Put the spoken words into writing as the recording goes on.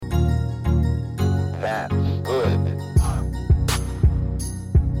bad. Good.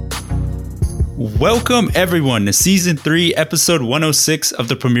 Welcome everyone to season 3, episode 106 of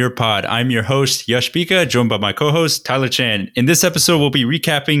the Premier Pod. I'm your host, Yash Bika, joined by my co-host, Tyler Chan. In this episode, we'll be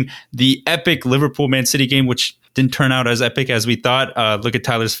recapping the epic Liverpool-Man City game, which didn't turn out as epic as we thought. Look at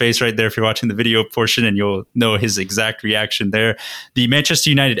Tyler's face right there if you're watching the video portion, and you'll know his exact reaction there. The Manchester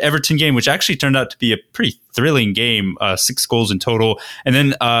United-Everton game, which actually turned out to be a pretty thrilling game, 6 goals in total. And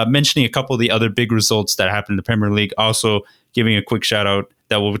then mentioning a couple of the other big results that happened in the Premier League. Also giving a quick shout out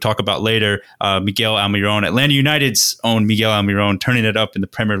that we'll talk about later, Miguel Almiron, Atlanta United's own Miguel Almiron, turning it up in the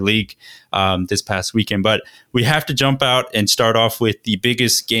Premier League this past weekend. But we have to jump out and start off with the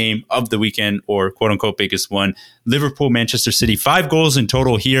biggest game of the weekend, or quote-unquote biggest one, Liverpool-Manchester City. 5 goals in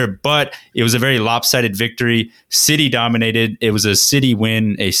total here, but it was a very lopsided victory. City dominated. It was a City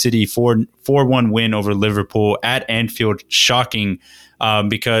win, a City 4-1 win over Liverpool at Anfield. Shocking,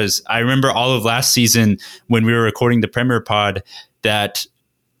 because I remember all of last season when we were recording the Premier Pod that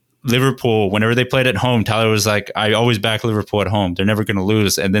Liverpool, whenever they played at home, Tyler was like, I always back Liverpool at home. They're never going to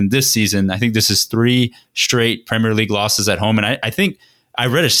lose. And then this season, I think this is 3 straight Premier League losses at home. And I think I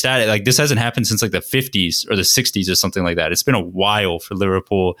read a stat, like this hasn't happened since like the 50s or the 60s or something like that. It's been a while for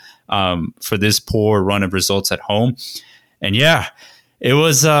Liverpool for this poor run of results at home. And yeah, it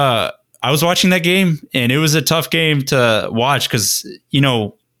was, I was watching that game and it was a tough game to watch because, you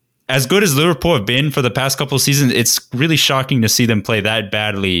know, as good as Liverpool have been for the past couple of seasons, it's really shocking to see them play that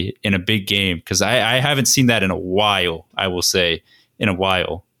badly in a big game because I haven't seen that in a while, I will say, in a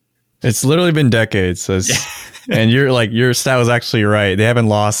while. It's literally been decades. And your stat was actually right. They haven't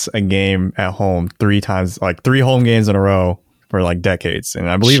lost a game at home 3 times, like 3 home games in a row for like decades. And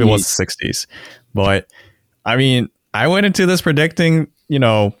I believe it was the 60s. But I mean, I went into this predicting, you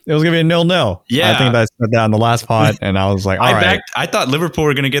know, it was going to be a 0-0. Yeah. I think I said that on the last pod, and I was like, all right. I thought Liverpool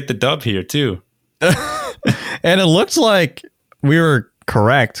were going to get the dub here, too. And it looks like we were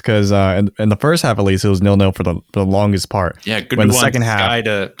correct, because in the first half, at least, it was 0-0 for the longest part. Yeah, good. When the second half, skied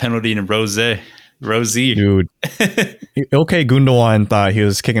a penalty in Rosie. Dude. Okay, Gundogan thought he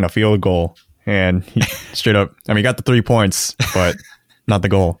was kicking a field goal, and he straight up, I mean, he got the 3 points, but not the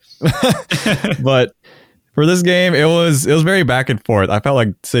goal. But for this game, it was very back and forth. I felt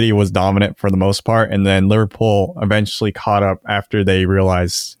like City was dominant for the most part, and then Liverpool eventually caught up after they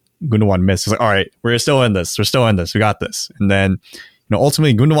realized Gundogan missed. It's like, all right, we're still in this. We got this. And then, you know,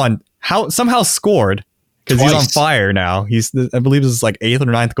 ultimately Gundogan somehow scored because he's on fire now. I believe this is like 8th or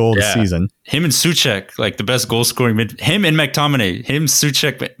 9th goal of the season. Him and Souček, like the best goal scoring him and McTominay.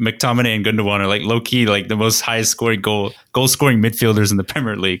 Souček, McTominay, and Gundogan are like low key like the most highest scoring goal scoring midfielders in the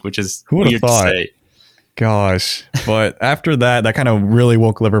Premier League, which is weird to say. Gosh. But after that kind of really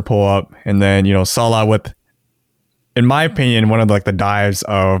woke Liverpool up. And then, you know, Salah with, in my opinion, one of the dives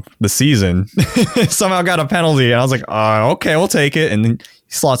of the season, somehow got a penalty. And I was like, okay, we'll take it. And then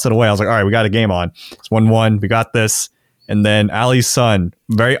he slots it away. I was like, all right, we got a game on. It's 1-1. We got this. And then Alisson,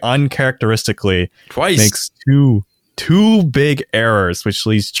 very uncharacteristically, twice makes two big errors, which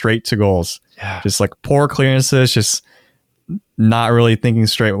leads straight to goals. Yeah. Just like poor clearances, just not really thinking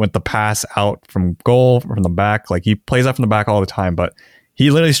straight with the pass out from goal, from the back. Like he plays out from the back all the time, but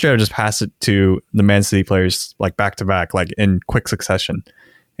he literally straight up just passed it to the Man City players like back to back, like in quick succession,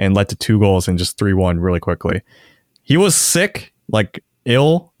 and led to 2 goals and just 3-1 really quickly. He was sick, like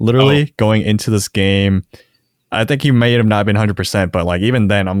ill, literally going into this game. I think he may have not been 100%, but like even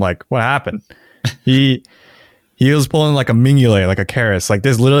then, I'm like, what happened? He was pulling like a Mignolet, like a Karius. Like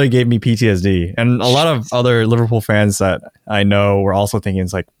this literally gave me PTSD. And a lot of other Liverpool fans that I know were also thinking,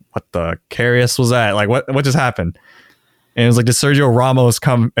 it's like, what the Karius was that? Like what just happened? And it was like, did Sergio Ramos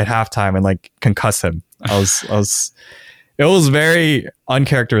come at halftime and like concuss him? It was very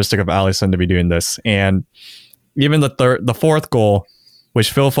uncharacteristic of Alisson to be doing this. And even the fourth goal,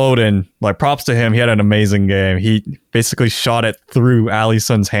 which Phil Foden, like props to him, he had an amazing game. He basically shot it through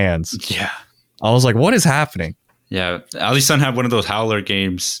Alisson's hands. Yeah. I was like, what is happening? Yeah, Alisson had one of those howler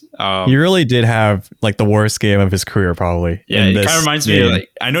games. He really did have like the worst game of his career, probably. Yeah, it kind of reminds me of, like,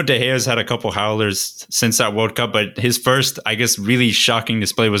 I know De Gea's had a couple howlers since that World Cup, but his first, I guess, really shocking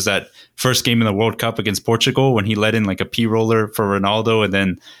display was that first game in the World Cup against Portugal when he let in like a P-roller for Ronaldo. And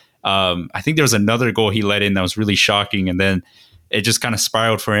then I think there was another goal he let in that was really shocking. And then it just kind of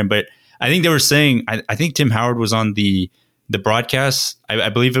spiraled for him. But I think they were saying, I think Tim Howard was on the broadcast. I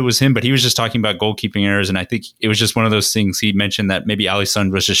believe it was him, but he was just talking about goalkeeping errors. And I think it was just one of those things. He mentioned that maybe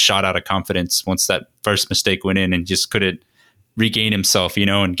Alisson was just shot out of confidence once that first mistake went in and just couldn't regain himself,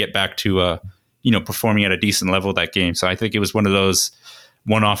 and get back to, performing at a decent level that game. So I think it was one of those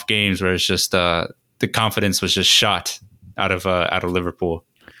one-off games where it's just the confidence was just shot out of Liverpool.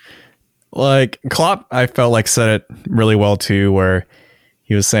 Like Klopp, I felt like said it really well too, where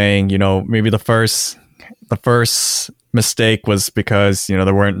he was saying, maybe the first mistake was because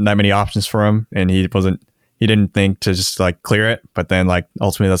there weren't that many options for him, and he didn't think to just like clear it. But then like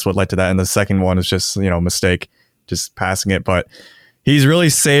ultimately that's what led to that. And the second one is just mistake, just passing it. But he's really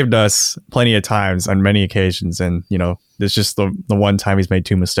saved us plenty of times on many occasions, and it's just the one time he's made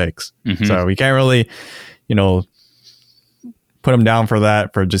two mistakes. Mm-hmm. So we can't really put him down for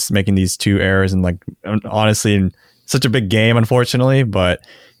that, for just making these two errors, and like honestly in such a big game, unfortunately. But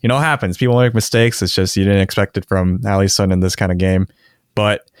it happens. People make mistakes. It's just you didn't expect it from Alisson in this kind of game.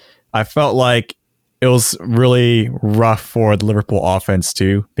 But I felt like it was really rough for the Liverpool offense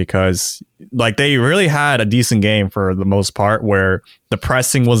too, because like they really had a decent game for the most part, where the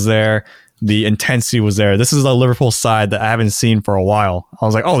pressing was there, the intensity was there. This is a Liverpool side that I haven't seen for a while. I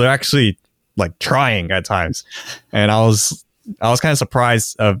was like, oh, they're actually like trying at times, and I was kind of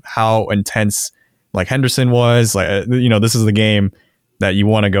surprised of how intense like Henderson was. Like this is the game that you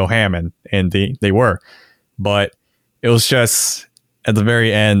want to go ham in, and they were, but it was just at the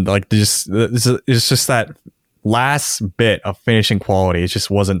very end, like it's just that last bit of finishing quality. It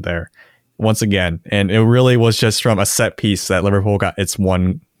just wasn't there once again, and it really was just from a set piece that Liverpool got its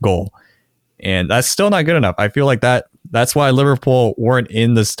one goal, and that's still not good enough. I feel like that's why Liverpool weren't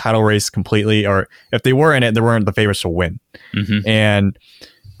in this title race completely, or if they were in it, they weren't the favorites to win. Mm-hmm. And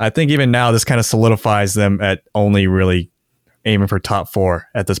I think even now this kind of solidifies them at only really aiming for top four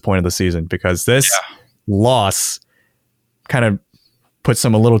at this point of the season, because this loss kind of puts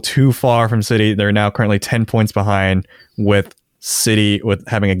them a little too far from City. They're now currently 10 points behind, with City with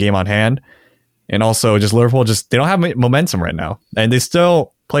having a game on hand. And also just Liverpool, they don't have momentum right now. And they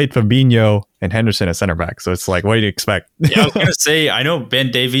still played Fabinho and Henderson at center back. So it's like, what do you expect? Yeah, I was going to say, I know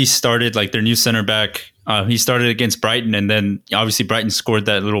Ben Davies started like their new center back. He started against Brighton, and then obviously Brighton scored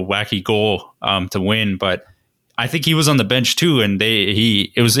that little wacky goal to win. But I think he was on the bench too, and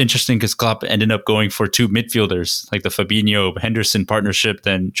it was interesting because Klopp ended up going for two midfielders, like the Fabinho Henderson partnership,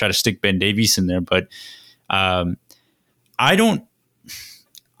 then try to stick Ben Davies in there. But I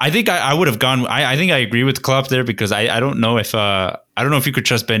think I would have gone. I think I agree with Klopp there, because I don't know if you could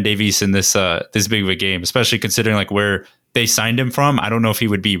trust Ben Davies in this big of a game, especially considering like where they signed him from. I don't know if he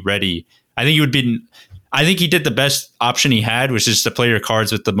would be ready. I think he did the best option he had, which is to play your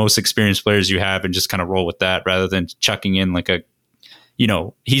cards with the most experienced players you have and just kind of roll with that, rather than chucking in like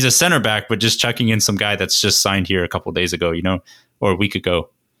he's a center back, but just chucking in some guy that's just signed here a couple of days ago, or a week ago.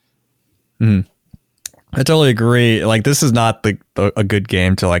 Mm-hmm. I totally agree. Like, this is not a good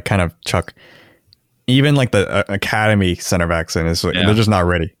game to like kind of chuck even like the academy center backs in. They're just not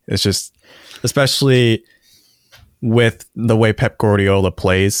ready. It's just, especially with the way Pep Guardiola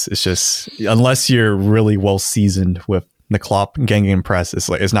plays, it's just, unless you're really well seasoned with the Klopp ganging press, it's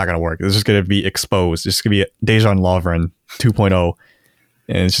not going to work. It's just going to be exposed. It's going to be Dejan Lovren 2.0,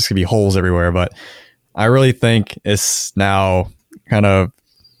 and it's just going to be holes everywhere. But I really think it's now kind of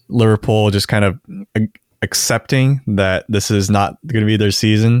Liverpool just kind of accepting that this is not going to be their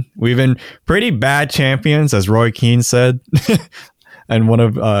season. We've been pretty bad champions, as Roy Keane said in one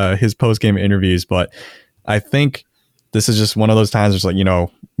of his post-game interviews. But I think this is just one of those times where it's like,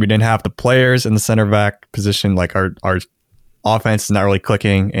 we didn't have the players in the center back position. Like our offense is not really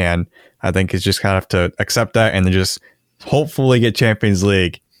clicking. And I think it's just kind of have to accept that and then just hopefully get Champions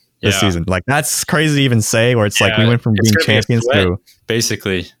League this season. Like, that's crazy to even say, where it's like we went from being champions to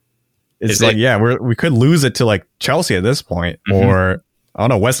basically. It's like, we could lose it to like Chelsea at this point, or I don't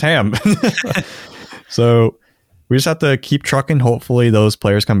know, West Ham. So we just have to keep trucking. Hopefully those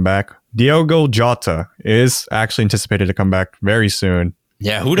players come back. Diogo Jota is actually anticipated to come back very soon.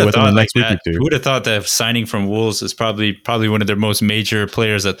 Yeah, who'd have thought like that? Who'd have thought that signing from Wolves is probably one of their most major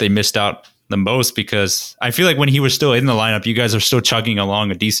players that they missed out the most, because I feel like when he was still in the lineup, you guys are still chugging along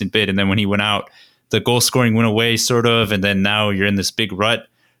a decent bit. And then when he went out, the goal scoring went away sort of. And then now you're in this big rut.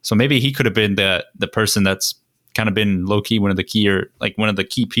 So maybe he could have been the person that's kind of been low key one of the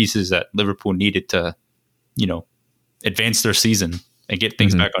key pieces that Liverpool needed to, advance their season and get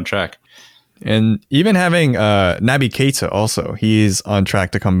things back on track. And even having Naby Keita also, he's on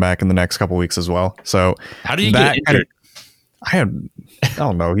track to come back in the next couple of weeks as well. So how do you get injured? I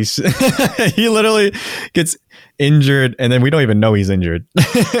don't know. He's he literally gets injured, and then we don't even know he's injured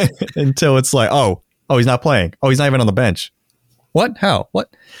until it's like, oh, he's not playing. Oh, he's not even on the bench. What? How?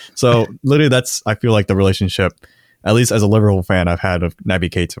 What? So literally, that's, I feel like, the relationship, at least as a Liverpool fan, I've had of Naby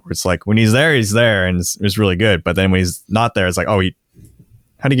Keita, where it's like when he's there, and it's really good. But then when he's not there, it's like, oh,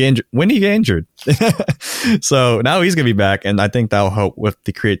 how did he get injured? When did he get injured? So now he's going to be back, and I think that'll help with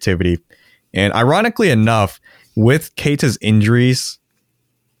the creativity. And ironically enough, with Keita's injuries,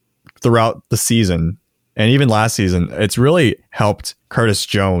 throughout the season and even last season, it's really helped Curtis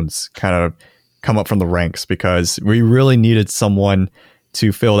Jones kind of come up from the ranks because we really needed someone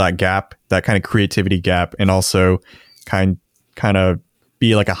to fill that gap, that kind of creativity gap, and also kind of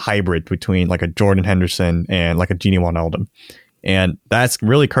be like a hybrid between like a Jordan Henderson and like a Genie Wijnaldum. And that's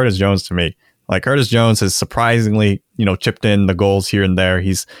really Curtis Jones to me. Like Curtis Jones has surprisingly, chipped in the goals here and there.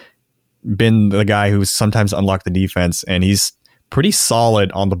 He's been the guy who's sometimes unlocked the defense, and he's pretty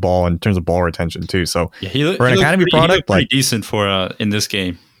solid on the ball in terms of ball retention too. So for an academy product, he looked pretty decent for in this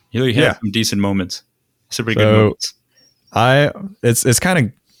game. He had some decent moments. Some pretty good moments. It's kind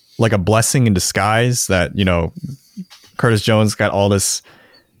of like a blessing in disguise that Curtis Jones got all this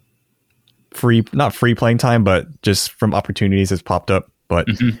not free playing time, but just from opportunities has popped up. But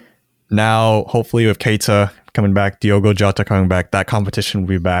now, hopefully, with Keita coming back, Diogo Jota coming back, that competition will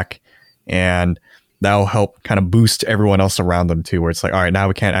be back, and that will help kind of boost everyone else around them too. Where it's like, all right, now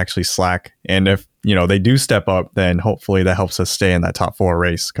we can't actually slack, and if they do step up, then hopefully that helps us stay in that top 4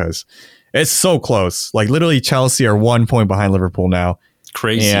 race because it's so close. Like literally, Chelsea are 1 point behind Liverpool now.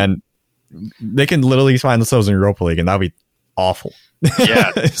 Crazy, and they can literally find themselves in Europa League, and that'll be awful.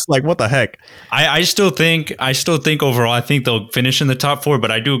 Yeah, it's like what the heck. I still think overall I think they'll finish in the top 4,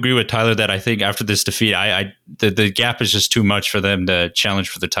 but I do agree with Tyler that I think after this defeat, the gap is just too much for them to challenge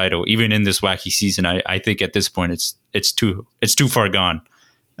for the title. Even in this wacky season, I think at this point it's too far gone.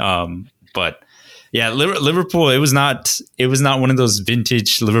 But yeah, Liverpool. It was not one of those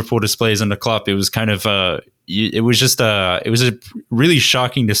vintage Liverpool displays under Klopp. It was kind of it was a really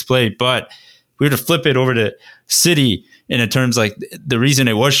shocking display. But we were to flip it over to City. And in terms like the reason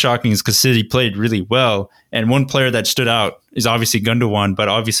it was shocking is because City played really well. And one player that stood out is obviously Gundogan, but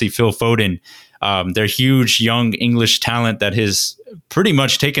obviously Phil Foden. They're huge young English talent that has pretty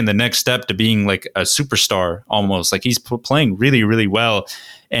much taken the next step to being like a superstar almost. Like he's playing really, really well.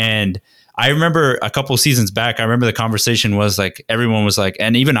 And I remember a couple of seasons back, I remember the conversation was like, everyone was like,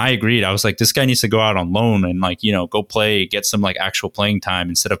 and even I agreed. I was like, this guy needs to go out on loan and like, go play, get some like actual playing time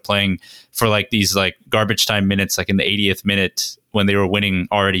instead of playing for like these like garbage time minutes, like in the 80th minute when they were winning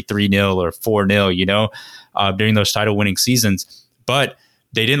already 3-0 or 4-0, during those title winning seasons. But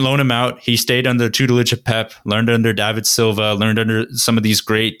they didn't loan him out. He stayed under tutelage of Pep, learned under David Silva, learned under some of these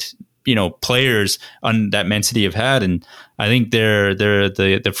great players that Man City have had, and I think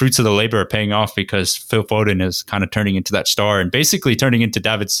the fruits of the labor are paying off because Phil Foden is kind of turning into that star and basically turning into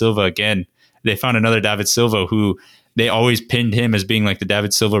David Silva again. They found another David Silva who they always pinned him as being like the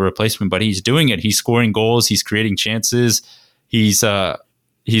David Silva replacement, but he's doing it. He's scoring goals. He's creating chances. He's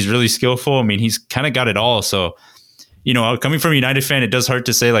really skillful. I mean, he's kind of got it all. So, coming from a United fan, it does hurt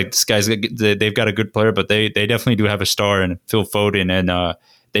to say like this guy's they've got a good player, but they definitely do have a star in Phil Foden, and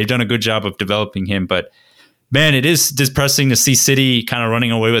they've done a good job of developing him. But man, it is depressing to see City kind of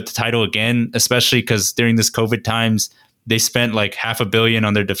running away with the title again, especially because during this COVID times, they spent like $500 million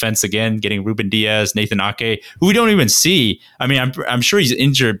on their defense again, getting Ruben Diaz, Nathan Ake, who we don't even see. I mean, I'm sure he's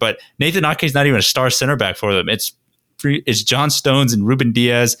injured, but Nathan Ake is not even a star center back for them. It's John Stones and Ruben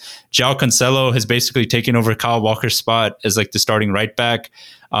Diaz. João Cancelo has basically taken over Kyle Walker's spot as like the starting right back.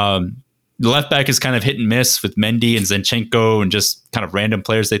 The left back is kind of hit and miss with Mendy and Zinchenko and just kind of random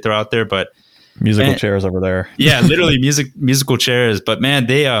players they throw out there. But musical chairs over there. Yeah, literally musical chairs. But man,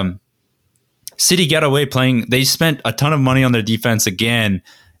 they City got away playing. They spent a ton of money on their defense again,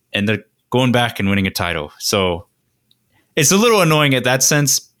 and they're going back and winning a title. So it's a little annoying at that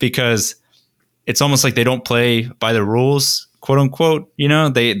sense because it's almost like they don't play by the rules, quote unquote.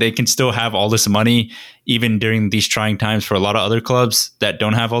 They can still have all this money even during these trying times for a lot of other clubs that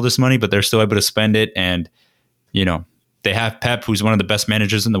don't have all this money, but they're still able to spend it. And, they have Pep, who's one of the best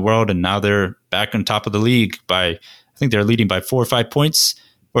managers in the world. And now they're back on top of the league I think they're leading by 4 or 5 points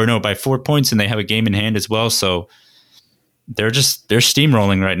by 4 points, and they have a game in hand as well. So they're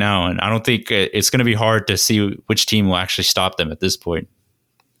steamrolling right now. And I don't think it's going to be hard to see which team will actually stop them at this point.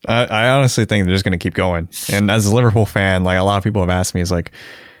 I honestly think they're just going to keep going. And as a Liverpool fan, like a lot of people have asked me, it's like,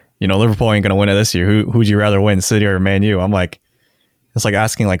 Liverpool ain't going to win it this year. Who'd you rather win, City or Man U? I'm like, it's like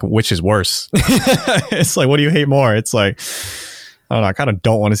asking like which is worse. It's like, what do you hate more? It's like, I don't know. I kind of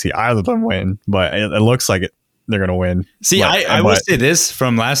don't want to see either of them win, but it looks like they're going to win. See, I will say this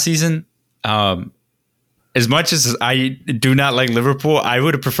from last season. As much as I do not like Liverpool, I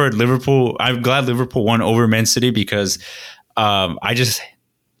would have preferred Liverpool. I'm glad Liverpool won over Man City because I just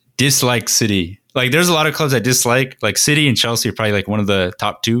dislike City. Like there's a lot of clubs I dislike. Like City and Chelsea are probably like one of the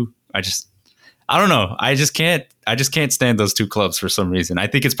top 2. I don't know. I just can't stand those 2 clubs for some reason. I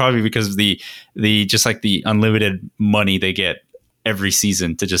think it's probably because of the just like the unlimited money they get every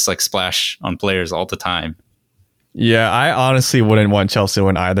season to just like splash on players all the time. Yeah, I honestly wouldn't want Chelsea to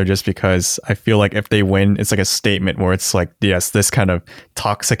win either, just because I feel like if they win, it's like a statement where it's like, yes, this kind of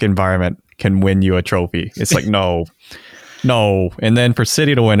toxic environment can win you a trophy. It's like, no, no. And then for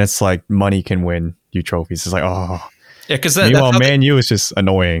City to win, it's like money can win you trophies. It's like, oh. Yeah, because Meanwhile, Man U is just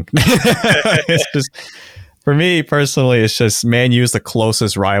annoying. It's just, for me personally, it's just Man U is the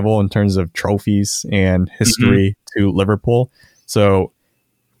closest rival in terms of trophies and history to Liverpool. So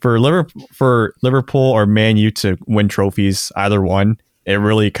for Liverpool or Man U to win trophies, either one, it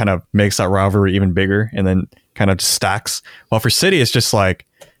really kind of makes that rivalry even bigger and then kind of stacks. Well, for City, it's just like,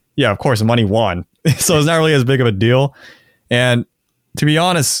 yeah, of course, money won. So it's not really as big of a deal. And to be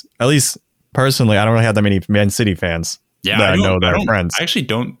honest, at least personally, I don't really have that many Man City fans that I know that are friends. I actually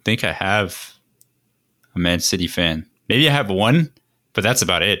don't think I have a Man City fan. Maybe I have one, but that's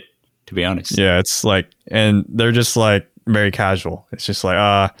about it, to be honest. Yeah, it's like, and they're just like very casual. It's just like,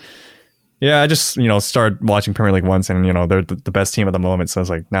 yeah, I just, started watching Premier League once and, they're the best team at the moment. So I was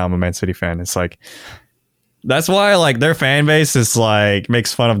like, now I'm a Man City fan. It's like, that's why like their fan base is like,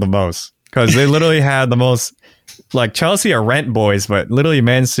 makes fun of the most, because they literally had the most, like Chelsea are rent boys, but literally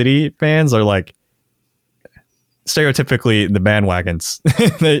Man City fans are like stereotypically the bandwagons.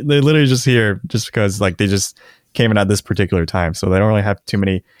 they literally just here just because like they just came in at this particular time. So they don't really have too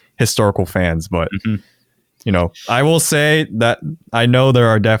many historical fans, but I will say that I know there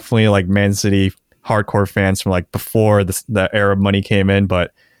are definitely like Man City hardcore fans from like before the era of money came in,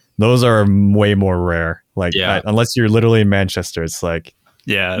 but those are way more rare. Like, unless you're literally in Manchester, it's like,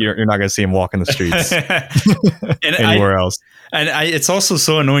 you're not going to see him walk in the streets anywhere else. And it's also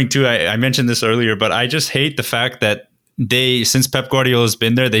so annoying too. I mentioned this earlier, but I just hate the fact that since Pep Guardiola's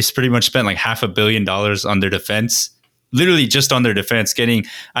been there, they pretty much spent like $500 million on their defense. Literally just on their defense. I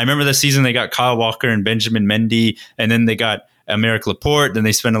remember the season they got Kyle Walker and Benjamin Mendy, and then they got Emerick Laporte. Then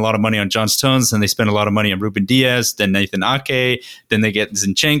they spent a lot of money on John Stones, and they spent a lot of money on Ruben Diaz, then Nathan Ake, then they get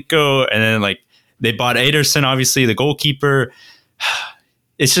Zinchenko, and then like they bought Ederson, obviously the goalkeeper.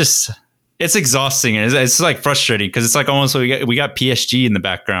 It's exhausting, and it's like frustrating because it's like almost we got PSG in the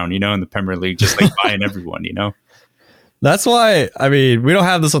background, in the Premier League, just like buying everyone, That's why, we don't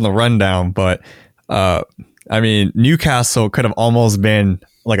have this on the rundown, but Newcastle could have almost been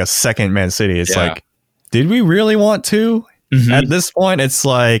like a second Man City. It's like, did we really want to? At this point, it's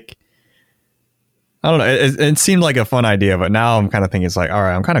like, I don't know. It seemed like a fun idea, but now I'm kind of thinking it's like, all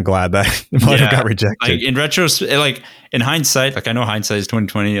right, I'm kind of glad that it might have got rejected. Like in like in hindsight, like I know hindsight is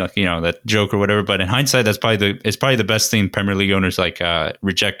 2020, like that joke or whatever, but in hindsight, it's probably the best thing Premier League owners like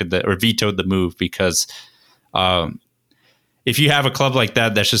rejected or vetoed the move, because if you have a club like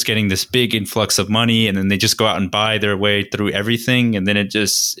that that's just getting this big influx of money and then they just go out and buy their way through everything, and then it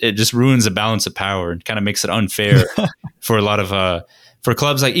just ruins the balance of power and kind of makes it unfair for a lot of for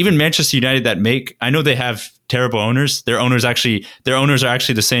clubs like even Manchester United I know they have terrible owners. Their owners are actually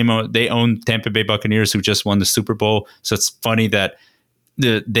the same. They own Tampa Bay Buccaneers, who just won the Super Bowl. So it's funny that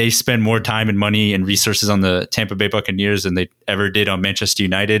they spend more time and money and resources on the Tampa Bay Buccaneers than they ever did on Manchester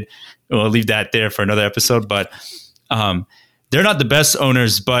United. We'll leave that there for another episode, but they're not the best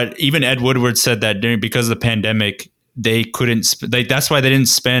owners. But even Ed Woodward said that because of the pandemic, they couldn't. That's why they didn't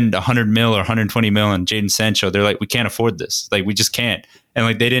spend 100 mil or 120 mil on Jadon Sancho. They're like, we can't afford this. Like, we just can't. And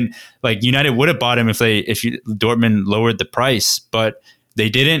like, they didn't. Like, United would have bought him if Dortmund lowered the price, but they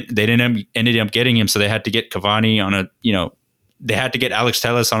didn't. They ended up getting him, so they had to get Cavani on they had to get Alex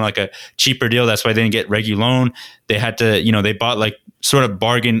Telles on like a cheaper deal. That's why they didn't get Reguilon. They had to, they bought like sort of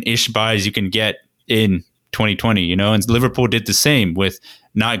bargain-ish buys you can get in 2020, and Liverpool did the same with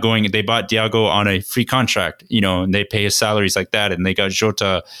not going. They bought Thiago on a free contract, and they pay his salaries like that, and they got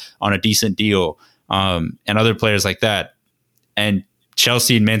Jota on a decent deal, and other players like that. And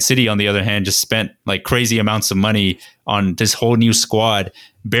Chelsea and Man City, on the other hand, just spent like crazy amounts of money on this whole new squad,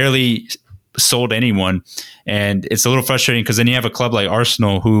 barely sold anyone. And it's a little frustrating because then you have a club like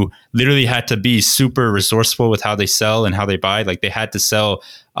Arsenal who literally had to be super resourceful with how they sell and how they buy. Like, they had to sell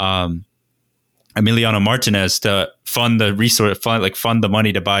Emiliano Martinez to fund the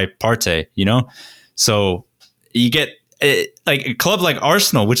money to buy Partey, So you get like a club like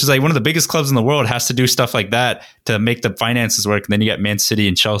Arsenal, which is like one of the biggest clubs in the world, has to do stuff like that to make the finances work. And then you got Man City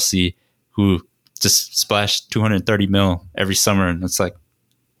and Chelsea who just splash 230 mil every summer. And it's like,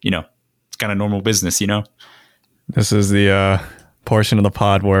 it's kind of normal business, This is the portion of the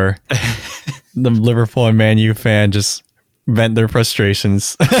pod where the Liverpool and Man U fan just vent their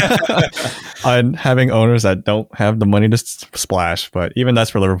frustrations on having owners that don't have the money to splash. But even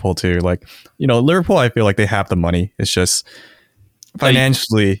that's for Liverpool too. Like, Liverpool, I feel like they have the money. It's just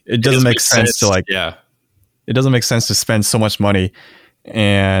financially, it doesn't make sense to it doesn't make sense to spend so much money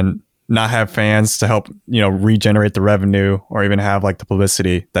and not have fans to help, regenerate the revenue or even have like the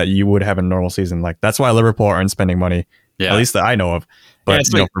publicity that you would have in a normal season. Like that's why Liverpool aren't spending money, at least that I know of. But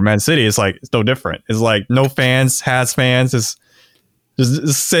for Man City, it's like it's no different. It's like no fans, has fans. It's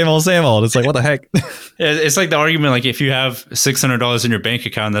just same old, same old. It's like what the heck? It's like the argument, like if you have $600 in your bank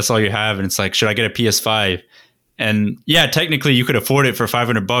account, that's all you have, and it's like, should I get a PS5? And yeah, technically you could afford it for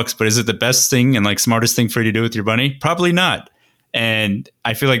 $500, but is it the best thing and like smartest thing for you to do with your money? Probably not. And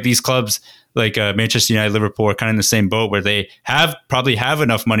I feel like these clubs like Manchester United, Liverpool are kind of in the same boat where they probably have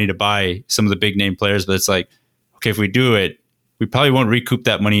enough money to buy some of the big name players, but it's like, okay, if we do it, we probably won't recoup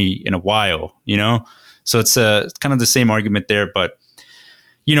that money in a while, So it's kind of the same argument there. But,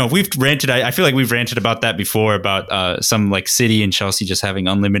 we've ranted. I feel like we've ranted about that before, about some like City and Chelsea just having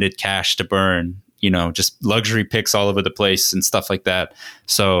unlimited cash to burn, just luxury picks all over the place and stuff like that.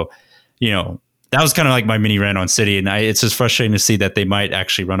 So, that was kind of like my mini rant on City. And it's just frustrating to see that they might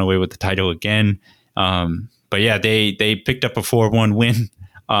actually run away with the title again. But yeah, they picked up a 4-1 win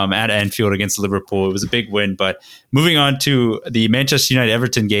at Anfield against Liverpool. It was a big win. But moving on to the Manchester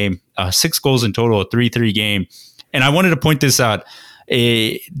United-Everton game, 6 goals in total, a 3-3 game. And I wanted to point this out,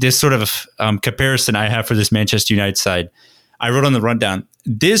 this sort of comparison I have for this Manchester United side. I wrote on the rundown,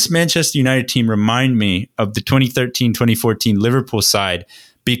 this Manchester United team remind me of the 2013-2014 Liverpool side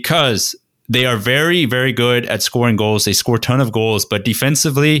because they are very, very good at scoring goals. They score a ton of goals, but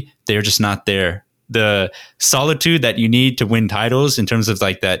defensively, they're just not there. The solitude that you need to win titles in terms of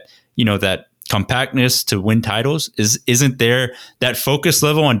like that, that compactness to win titles isn't there. That focus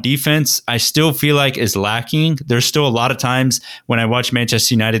level on defense, I still feel like is lacking. There's still a lot of times when I watch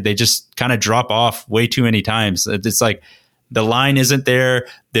Manchester United, they just kind of drop off way too many times. It's like the line isn't there.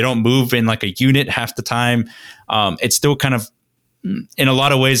 They don't move in like a unit half the time. It's still kind of, in a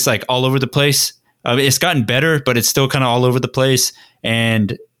lot of ways, like all over the place. It's gotten better, but it's still kind of all over the place.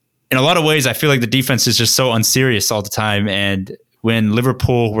 And in a lot of ways, I feel like the defense is just so unserious all the time. And when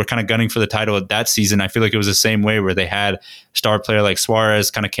Liverpool were kind of gunning for the title that season, I feel like it was the same way where they had a star player like Suarez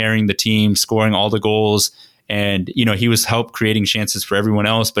kind of carrying the team, scoring all the goals. And, he was help creating chances for everyone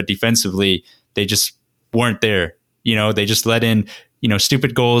else. But defensively, they just weren't there. They just let in,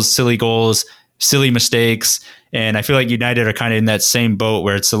 stupid goals, silly mistakes. And I feel like United are kind of in that same boat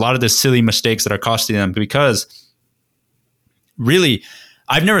where it's a lot of the silly mistakes that are costing them, because really,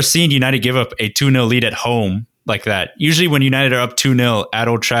 I've never seen United give up a 2-0 lead at home like that. Usually when United are up 2-0 at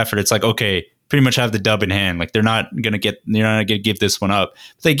Old Trafford, it's like, okay, pretty much have the dub in hand. Like they're not going to give this one up.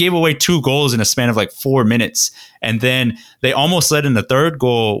 But they gave away 2 goals in a span of like 4 minutes. And then they almost let in the third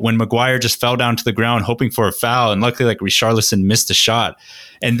goal when Maguire just fell down to the ground hoping for a foul. And luckily, like Richarlison missed a shot.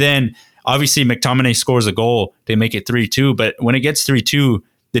 And then obviously McTominay scores a goal. They make it 3-2. But when it gets 3-2,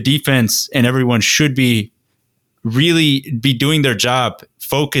 the defense and everyone should really be doing their job,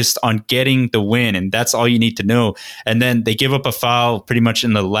 focused on getting the win, and that's all you need to know. And then they give up a foul pretty much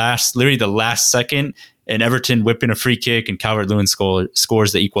in the last second, and Everton whip in a free kick, and Calvert-Lewin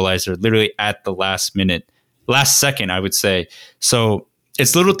scores the equalizer literally at the last second, I would say. So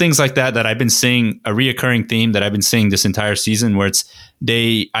it's little things like that I've been seeing, a reoccurring theme that I've been seeing this entire season, where it's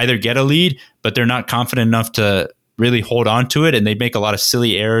they either get a lead, but they're not confident enough to really hold on to it, and they make a lot of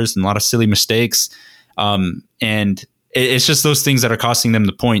silly errors and a lot of silly mistakes. And it's just those things that are costing them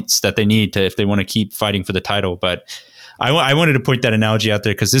the points that they need to, if they want to keep fighting for the title. But I wanted to point that analogy out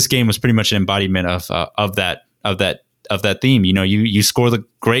there because this game was pretty much an embodiment of that theme. You score the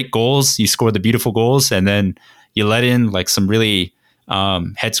great goals, you score the beautiful goals, and then you let in like some really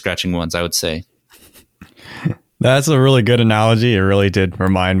head scratching ones, I would say. That's a really good analogy. It really did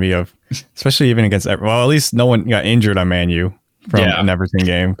remind me of, especially even against, at least no one got injured on Man U from an Everton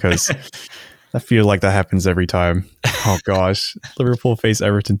game, because I feel like that happens every time. Oh gosh, Liverpool face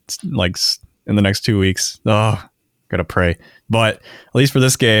Everton like in the next 2 weeks. Oh, gotta pray. But at least for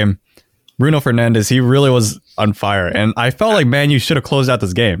this game, Bruno Fernandes, he really was on fire, and I felt like Man U should have closed out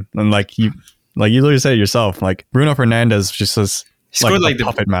this game. And like you literally said it yourself, like Bruno Fernandes just was like the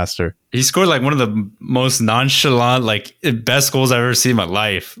puppet master. He scored like one of the most nonchalant, like best goals I've ever seen in my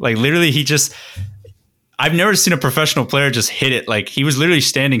life. Like literally, I've never seen a professional player just hit it. Like he was literally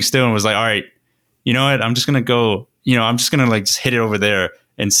standing still and was like, all right, you know what? I'm just going to go, I'm just going to like just hit it over there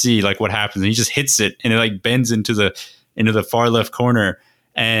and see like what happens. And he just hits it and it like bends into the far left corner.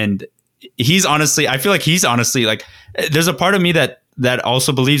 And I feel like he's honestly like, there's a part of me that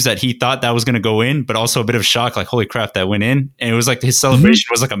also believes that he thought that was going to go in, but also a bit of shock, like, holy crap, that went in. And it was like his celebration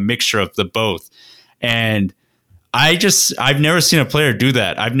was like a mixture of the both. And I've never seen a player do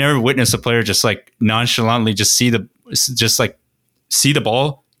that. I've never witnessed a player just like nonchalantly just see the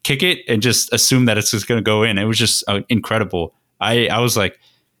ball, kick it, and just assume that it's just going to go in. It was just incredible. I was like,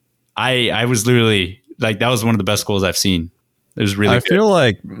 I was literally like, that was one of the best goals I've seen. It was really I feel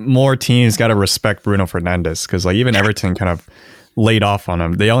like more teams got to respect Bruno Fernandes because like even Everton kind of laid off on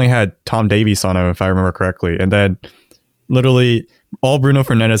him. They only had Tom Davies on him, if I remember correctly. And then literally all Bruno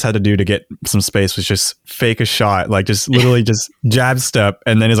Fernandes had to do to get some space was just fake a shot, like just literally just jab step.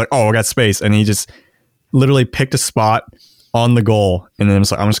 And then he's like, oh, I got space. And he just literally picked a spot on the goal. And then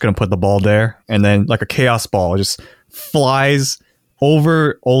was like, I'm just going to put the ball there. And then like a chaos ball just flies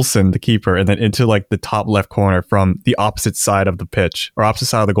over Olsen, the keeper, and then into like the top left corner from the opposite side of the pitch or opposite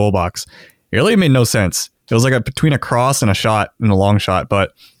side of the goal box. It really made no sense. It was like between a cross and a shot and a long shot.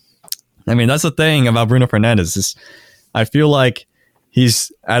 But I mean, that's the thing about Bruno Fernandes is I feel like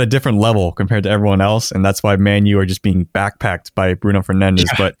he's at a different level compared to everyone else. And that's why Man U are just being backpacked by Bruno Fernandes.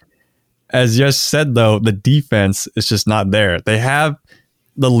 Yeah. But as Yash said, though, the defense is just not there. They have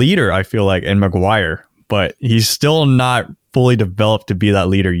the leader, I feel like, in Maguire, but he's still not fully developed to be that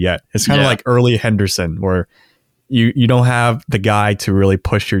leader yet. It's kind of like early Henderson, where you don't have the guy to really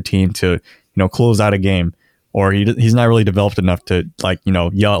push your team to, close out a game, or he's not really developed enough to yell at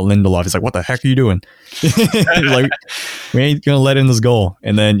Lindelof. He's like, what the heck are you doing? Like, we ain't gonna let in this goal,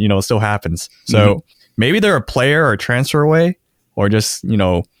 and then it still happens. So maybe they're a player or a transfer away, or just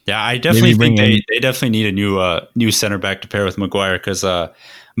I definitely think they definitely need a new center back to pair with Maguire, because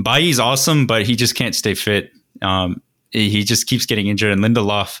Bailly's awesome, but he just can't stay fit. He just keeps getting injured, and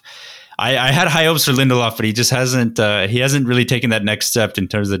Lindelof, I had high hopes for Lindelof, but he just hasn't really taken that next step in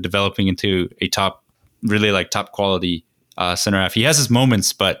terms of developing into a top quality center half. He has his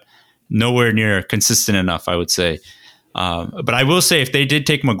moments, but nowhere near consistent enough, I would say. But I will say, if they did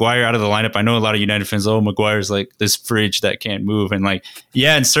take Maguire out of the lineup, I know a lot of United fans, Maguire's like this fridge that can't move. And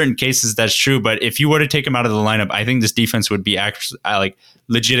in certain cases that's true. But if you were to take him out of the lineup, I think this defense would be actually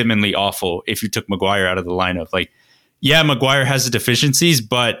legitimately awful if you took Maguire out of the lineup. Maguire has the deficiencies,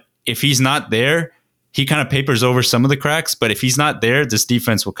 but if he's not there, he kind of papers over some of the cracks. But if he's not there, this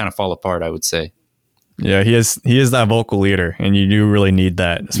defense will kind of fall apart, I would say. Yeah, he is that vocal leader, and you do really need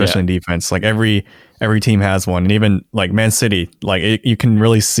that, especially in defense. Like every team has one, and even like Man City, you can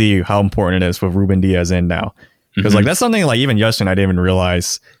really see how important it is with Ruben Diaz in now. Because that's something even Justin, I didn't even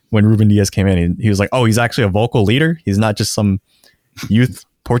realize when Ruben Diaz came in. He was like, oh, he's actually a vocal leader. He's not just some youth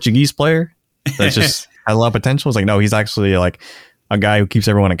Portuguese player that just has a lot of potential. It's like, no, he's actually like a guy who keeps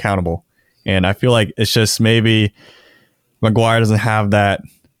everyone accountable. And I feel like it's just maybe Maguire doesn't have that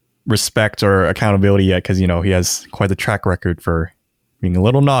respect or accountability yet, because he has quite the track record for being a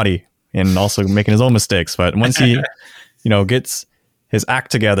little naughty and also making his own mistakes. But once he gets his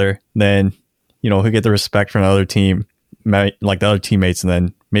act together, then he'll get the respect from the other team, like the other teammates, and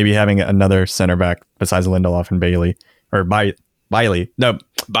then maybe having another center back besides Lindelof and Bailey or Bailey. No,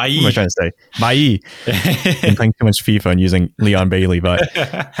 Bailly. What am I trying to say? Bailly. I'm playing too much FIFA and using Leon Bailey, but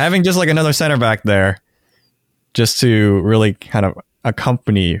having just another center back there just to really kind of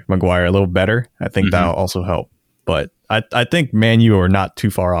accompany Maguire a little better, I think that'll also help. But I think Man U are not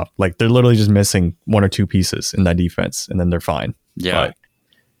too far off. They're literally just missing one or two pieces in that defense, and then they're fine. Yeah. But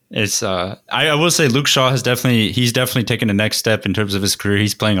it's I will say Luke Shaw he's definitely taken the next step in terms of his career.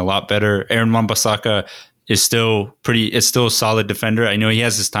 He's playing a lot better. Aaron Wan-Bissaka is still a solid defender. I know he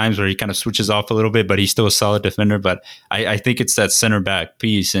has his times where he kind of switches off a little bit, but he's still a solid defender. But I think it's that center back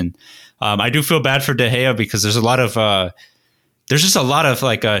piece. And I do feel bad for De Gea, because there's just a lot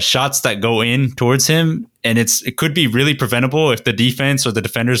of shots that go in towards him, and it could be really preventable if the defense or the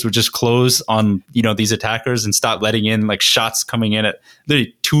defenders would just close on these attackers and stop letting in shots coming in at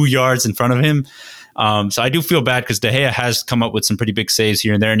literally 2 yards in front of him. So I do feel bad, because De Gea has come up with some pretty big saves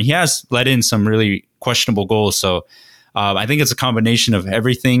here and there, and he has let in some really questionable goals. So I think it's a combination of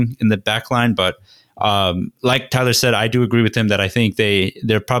everything in the back line. But like Tyler said, I do agree with him that I think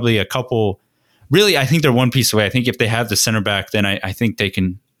they're probably a couple. Really, I think they're one piece away. I think if they have the center back, then I think they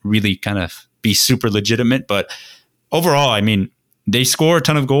can really kind of be super legitimate. But overall, I mean, they score a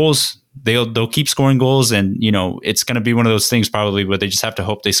ton of goals. They'll keep scoring goals, and it's going to be one of those things probably where they just have to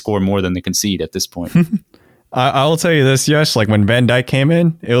hope they score more than they concede at this point. I will tell you this, Yash. When Van Dijk came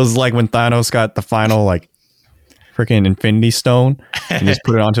in, it was like when Thanos got the final freaking Infinity Stone and just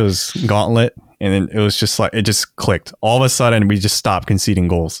put it onto his gauntlet, and then it was just it just clicked. All of a sudden, we just stopped conceding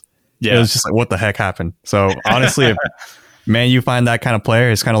goals. Yeah. It was just what the heck happened? So honestly, if Man U find that kind of player,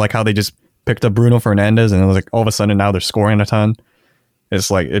 it's kind of like how they just picked up Bruno Fernandes, and it was all of a sudden now they're scoring a ton.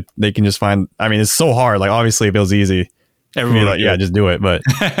 It's they can just find. I mean, it's so hard. If it was easy, everybody would be just do it. But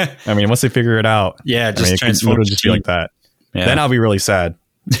I mean, once they figure it out, it can just be like that. Yeah. Then I'll be really sad.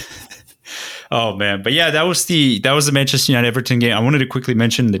 Oh man, but that was the Manchester United Everton game. I wanted to quickly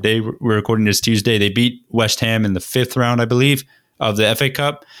mention the day we're recording this Tuesday. They beat West Ham in the 5th round, I believe, of the FA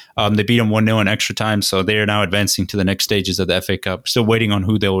Cup. They beat them 1-0 in extra time, so they are now advancing to the next stages of the FA Cup. Still waiting on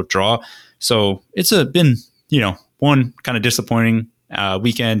who they will draw. So it's been, one kind of disappointing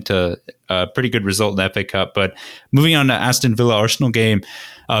weekend to a pretty good result in the FA Cup. But moving on to Aston Villa Arsenal game,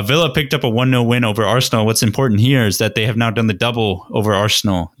 Villa picked up a 1-0 win over Arsenal. What's important here is that they have now done the double over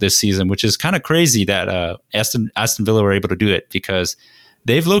Arsenal this season, which is kind of crazy that Aston Villa were able to do it, because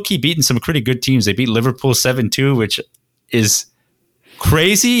they've low-key beaten some pretty good teams. They beat Liverpool 7-2, which is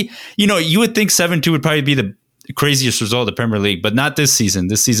crazy. You would think 7-2 would probably be the craziest result of the Premier League, but not this season.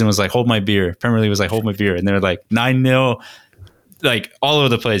 This season was like, hold my beer. Premier League was like, hold my beer. And they're like 9-0, like all over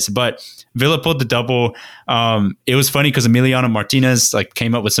the place. But Villa pulled the double. It was funny because Emiliano Martinez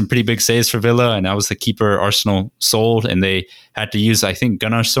came up with some pretty big saves for Villa, and that was the keeper Arsenal sold, and they had to use, I think,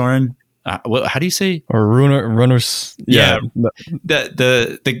 Gunnar Soren. How do you say? Or Runners? Yeah,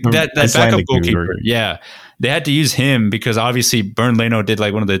 that backup goalkeeper. Yeah, they had to use him because obviously Bernd Leno did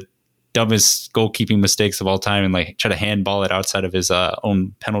one of the dumbest goalkeeping mistakes of all time and try to handball it outside of his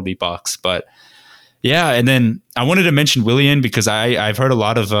own penalty box. But yeah, and then I wanted to mention Willian because I've heard a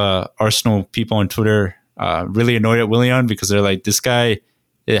lot of Arsenal people on Twitter really annoyed at Willian because they're like, this guy,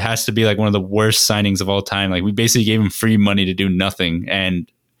 it has to be one of the worst signings of all time. We basically gave him free money to do nothing.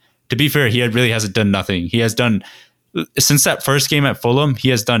 And to be fair, he really hasn't done nothing. He has done, since that first game at Fulham, he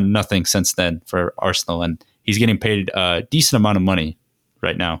has done nothing since then for Arsenal. And he's getting paid a decent amount of money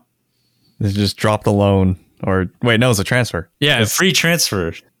right now. They just dropped the loan. Or wait, no, it's a transfer. Yeah, free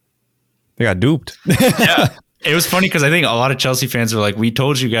transfer. They got duped. Yeah. It was funny because I think a lot of Chelsea fans were like, we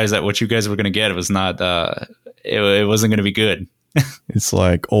told you guys that what you guys were going to get was not, it wasn't going to be good. It's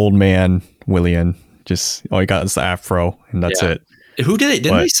like old man Willian. Just all he got is the afro, and that's it. Who did it?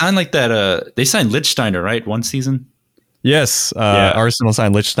 Didn't they sign that? They signed Lichtsteiner, right? One season? Yes. Arsenal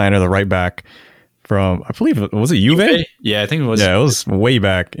signed Lichtsteiner, the right back from, I believe, was it Juve? Yeah, I think it was. Yeah, it was way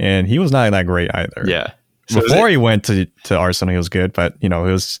back, and he was not that great either. Yeah. So before he went to Arsenal, he was good, but it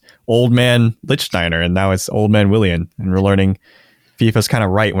was old man Lichtsteiner, and now it's old man Willian, and we're learning FIFA's kind of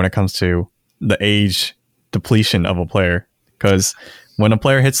right when it comes to the age depletion of a player, because when a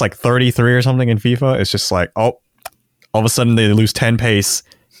player hits 33 or something in FIFA, it's just all of a sudden they lose 10 pace,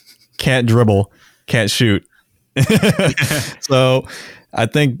 can't dribble, can't shoot. So I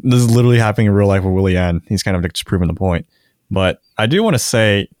think this is literally happening in real life with Willian. He's kind of just proving the point. But I do want to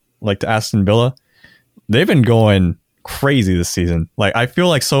say, to Aston Villa, they've been going crazy this season. I feel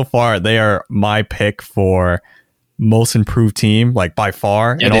like so far they are my pick for most improved team, by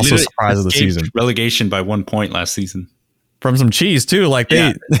far, and also surprise of the season. Relegation by 1 point last season. From some cheese too. They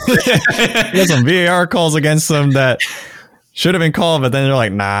had some VAR calls against them that should have been called, but then they're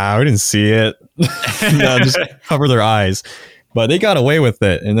like, nah, we didn't see it. Just cover their eyes. But they got away with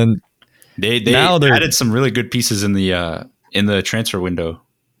it. And then they added some really good pieces in the transfer window.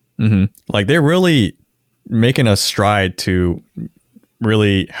 Mm-hmm. They're really making a stride to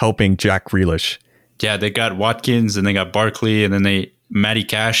really helping Jack Grealish. Yeah, they got Watkins and they got Barkley, and then Matty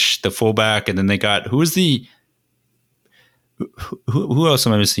Cash, the fullback, and then they got who else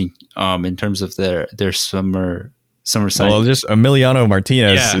am I missing in terms of their summer signing? Well, just Emiliano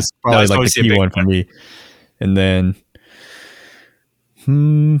Martinez is probably the key one for me. And then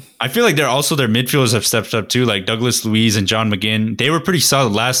I feel like their midfielders have stepped up too, like Douglas Luiz and John McGinn. They were pretty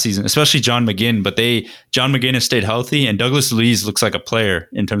solid last season, especially John McGinn, but John McGinn has stayed healthy, and Douglas Luiz looks like a player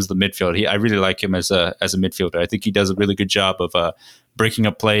in terms of the midfield. I really like him as a midfielder. I think he does a really good job of breaking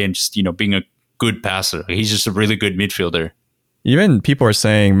up play and just being a good passer. He's just a really good midfielder. Even people are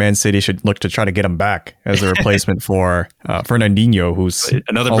saying Man City should look to try to get him back as a replacement for Fernandinho, who's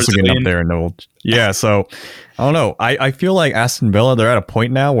another also Brazilian. getting up there in the old. Yeah, so I don't know. I feel like Aston Villa, they're at a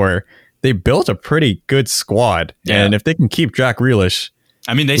point now where they built a pretty good squad, and if they can keep Jack Grealish,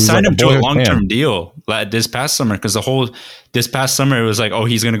 I mean, they signed him to a long-term deal this past summer, because this past summer it was like, oh,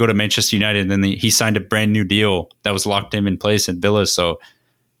 he's going to go to Manchester United, and then he signed a brand new deal that was locked him in place at Villa, so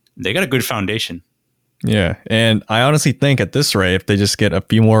they got a good foundation. Yeah, and I honestly think at this rate, if they just get a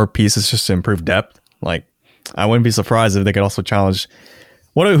few more pieces just to improve depth, I wouldn't be surprised if they could also challenge.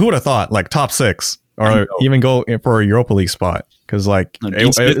 Who would have thought, top 6, or even go for a Europa League spot? Because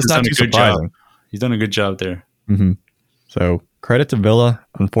it's not too surprising. He's done a good job there. Mm-hmm. So credit to Villa.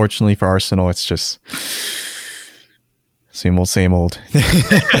 Unfortunately for Arsenal, it's just same old.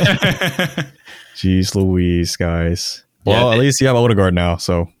 Jeez Louise, guys. Well, at least you have Odegaard now,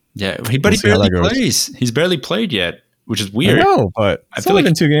 so. Yeah, but he barely plays. He's barely played yet, which is weird. I know, but it's only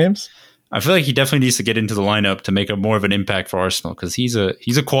been 2 games. I feel like he definitely needs to get into the lineup to make more of an impact for Arsenal, because he's a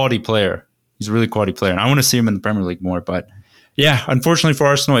quality player. He's a really quality player, and I want to see him in the Premier League more. But yeah, unfortunately for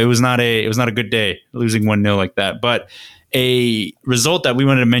Arsenal, it was not a good day losing 1-0 like that. But a result that we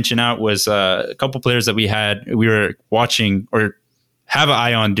wanted to mention out was a couple players that we were watching or have an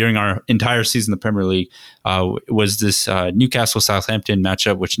eye on during our entire season in the Premier League. Was this Newcastle-Southampton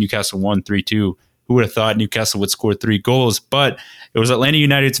matchup, which Newcastle won 3-2. Who would have thought Newcastle would score 3 goals? But it was Atlanta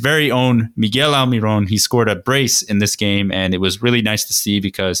United's very own Miguel Almiron. He scored a brace in this game, and it was really nice to see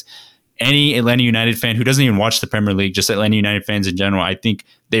because any Atlanta United fan who doesn't even watch the Premier League, just Atlanta United fans in general, I think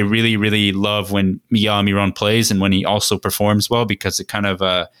they really, really love when Miguel Almiron plays and when he also performs well, because it kind of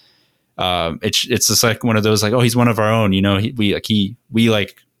it's just like one of those like, oh, he's one of our own, we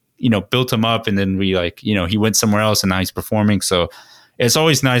built him up, and then we he went somewhere else and now he's performing. So it's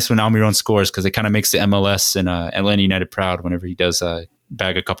always nice when Almiron scores because it kind of makes the MLS and Atlanta United proud whenever he does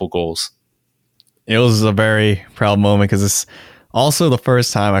bag a couple goals. It was a very proud moment because it's also the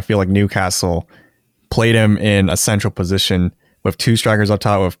first time I feel like Newcastle played him in a central position with 2 strikers up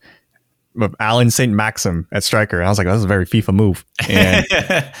top with Alan St. Maxim at striker. And I was like, that's a very FIFA move. And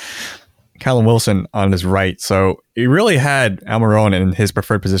Callum Wilson on his right. So he really had Almiron in his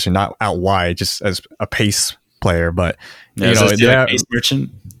preferred position, not out wide, just as a pace player. But, pace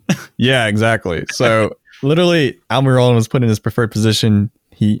merchant. Yeah, exactly. So literally Almiron was put in his preferred position.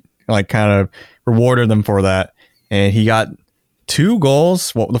 He kind of rewarded them for that. And he got 2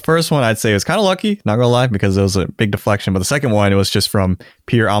 goals. Well, the first one I'd say was kind of lucky, not gonna lie, because it was a big deflection. But the second one, it was just from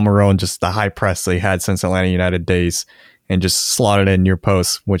Pierre Almiron, just the high press they had since Atlanta United days, and just slotted in near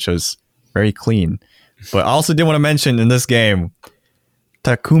post, which was very clean. But I also did want to mention in this game,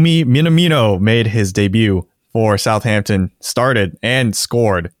 Takumi Minamino made his debut for Southampton, started and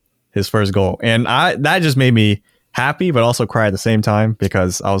scored his first goal, and that just made me happy, but also cry at the same time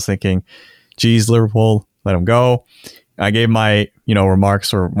because I was thinking, geez, Liverpool, let him go. I gave my,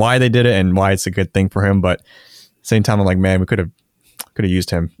 remarks or why they did it and why it's a good thing for him. But at the same time, I'm like, man, we could have used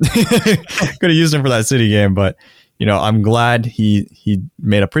him. Could have used him for that City game. But, I'm glad he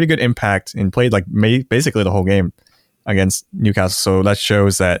made a pretty good impact and played basically the whole game against Newcastle. So that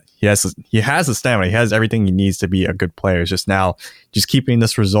shows that he has the stamina. He has everything he needs to be a good player. It's just now just keeping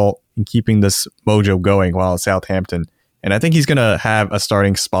this result and keeping this mojo going while at Southampton. And I think he's going to have a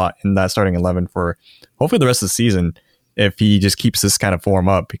starting spot in that starting 11 for hopefully the rest of the season, if he just keeps this kind of form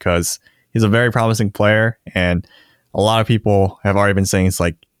up, because he's a very promising player. And a lot of people have already been saying, it's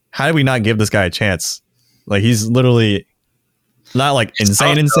like, how did we not give this guy a chance? Like, he's literally not like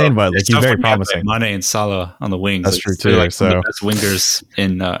insane, but like he's very promising. Mane and Salah on the wings. That's true too. Like some of the best wingers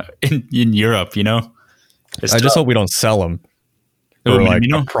in Europe, I just hope we don't sell him for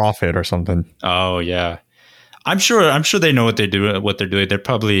a profit or something. Oh yeah. I'm sure they know what they're doing. They're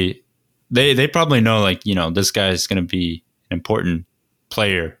probably they probably know this guy is going to be an important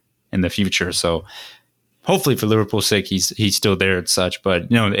player in the future. So hopefully for Liverpool's sake, he's still there and such.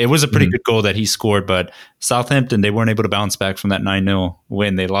 But it was a pretty good goal that he scored. But Southampton, they weren't able to bounce back from that 9-0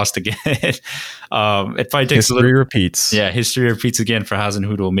 win. They lost again. It probably takes history repeats. Yeah, history repeats again for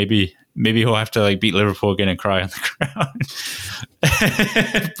Hasenhüttl. Maybe he'll have to beat Liverpool again and cry on the ground.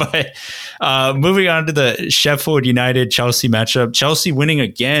 But moving on to the Sheffield United Chelsea matchup, Chelsea winning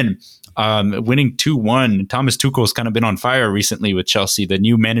again, winning 2-1. Thomas Tuchel's kind of been on fire recently with Chelsea, the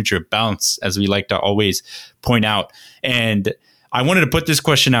new manager bounce, as we like to always point out. And I wanted to put this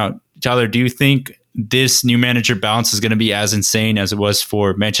question out, Tyler. Do you think this new manager bounce is going to be as insane as it was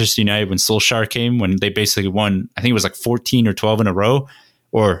for Manchester United when Solskjaer came, when they basically won, I think it was 14 or 12 in a row?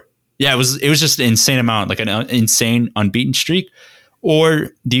 Or yeah, it was just an insane amount, like an insane unbeaten streak. Or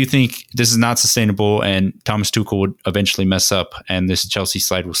do you think this is not sustainable and Thomas Tuchel would eventually mess up and this Chelsea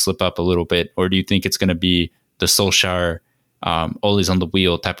slide will slip up a little bit? Or do you think it's going to be the Solskjaer, Ole's on the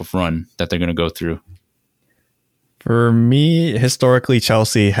wheel type of run that they're going to go through? For me, historically,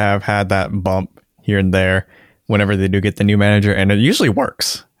 Chelsea have had that bump here and there whenever they do get the new manager, and it usually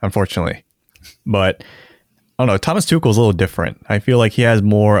works, unfortunately. But I don't know, Thomas Tuchel's a little different. I feel like he has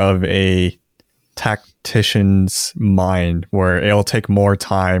more of a tactician's mind where it'll take more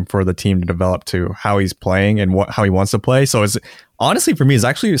time for the team to develop to how he's playing and how he wants to play. So it's honestly, for me, it's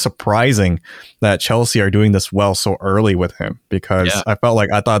actually surprising that Chelsea are doing this well so early with him, because I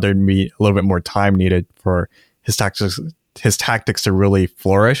thought there'd be a little bit more time needed for his tactics to really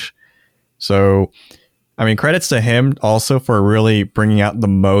flourish. So, I mean, credits to him also for really bringing out the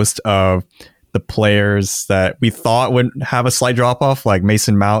most of the players that we thought would have a slight drop off, like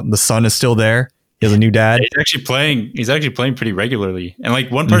Mason Mount. The son is still there. He has a new dad. He's actually playing pretty regularly. And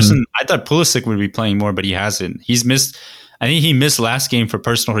one person, I thought Pulisic would be playing more, but he hasn't. I think he missed last game for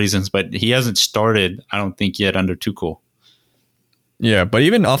personal reasons, but he hasn't started, I don't think, yet under Tuchel. Yeah, but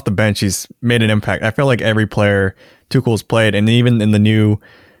even off the bench, he's made an impact. I feel like every player Tuchel's played, and even in the new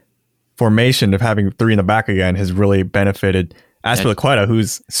formation of having three in the back again has really benefited Azpilicueta,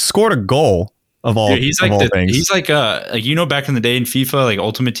 who's scored a goal of all, he's of like all things. He's like back in the day in FIFA, like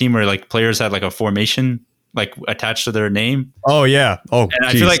Ultimate Team, where like players had like a formation like attached to their name. Oh yeah. Oh, and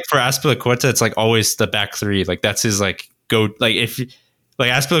I feel like for Azpilicueta, it's like always the back three. Like that's his like go. Like if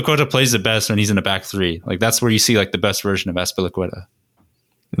like Azpilicueta plays the best when he's in the back three. Like that's where you see like the best version of Azpilicueta.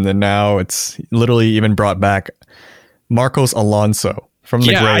 And then now it's literally even brought back Marcos Alonso from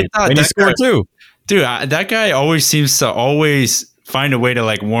the grave, and he scored too. Dude, that guy always seems to find a way to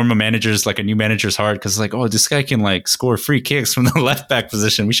like warm a new manager's heart, because like, oh, this guy can like score free kicks from the left back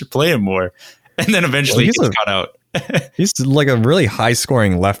position. We should play him more. And then eventually he gets caught out. He's like a really high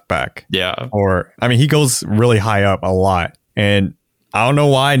scoring left back. Yeah. He goes really high up a lot. And I don't know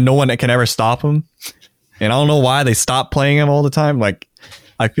why no one can ever stop him. And I don't know why they stop playing him all the time. Like,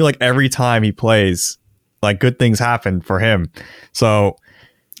 I feel like every time he plays, like good things happen for him. So,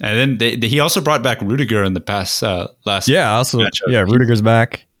 and then he also brought back Rudiger in the past last. Yeah, Rudiger's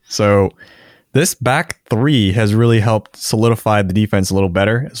back. So this back three has really helped solidify the defense a little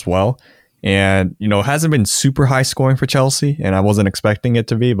better as well. And, it hasn't been super high scoring for Chelsea, and I wasn't expecting it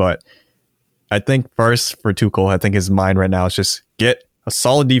to be. But I think first for Tuchel, I think his mind right now is just get a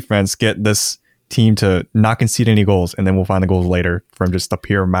solid defense, get this team to not concede any goals, and then we'll find the goals later from just the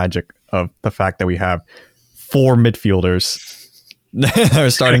pure magic of the fact that we have 4 midfielders that are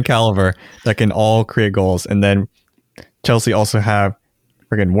starting caliber that can all create goals. And then Chelsea also have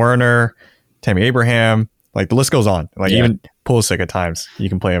friggin' Werner, Tammy Abraham, like the list goes on. Like even Pulisic at times, you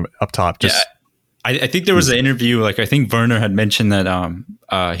can play him up top. Just I think there was an interview, like I think Werner had mentioned that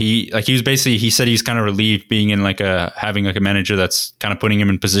he said he's kind of relieved being in having a manager that's kind of putting him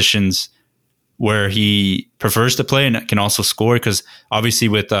in positions where he prefers to play and can also score, because obviously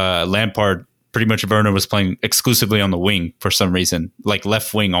with Lampard, pretty much Werner was playing exclusively on the wing for some reason, like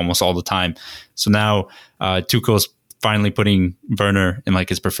left wing almost all the time. So now Tuchel's finally putting Werner in like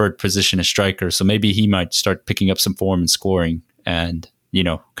his preferred position as striker. So maybe he might start picking up some form and scoring and,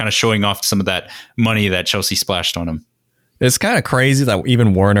 kind of showing off some of that money that Chelsea splashed on him. It's kind of crazy that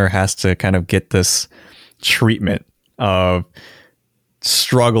even Werner has to kind of get this treatment of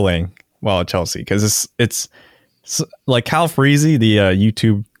struggling while at Chelsea, because it's like Cal Freezy, the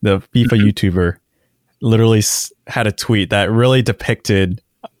FIFA YouTuber, literally had a tweet that really depicted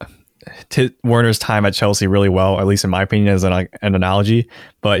Werner's time at Chelsea really well, at least in my opinion, as an analogy.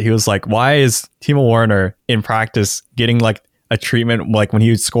 But he was like, why is Timo Werner in practice getting like a treatment like when he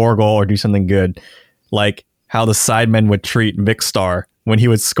would score a goal or do something good, like how the sidemen would treat Vic Star when he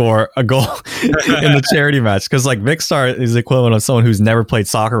would score a goal in the charity match? Because like Vic Star is the equivalent of someone who's never played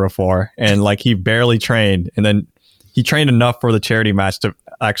soccer before, and like he barely trained, and then he trained enough for the charity match to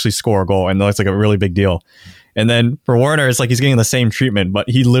actually score a goal, and that's like a really big deal. And then for Werner, it's like he's getting the same treatment, but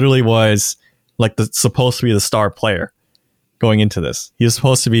he literally was like supposed to be the star player going into this. He was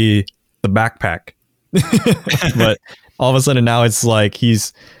supposed to be the backpack, but all of a sudden now it's like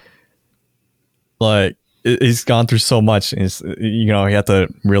he's gone through so much. And you have to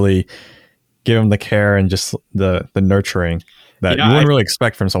really give him the care and just the nurturing that you wouldn't really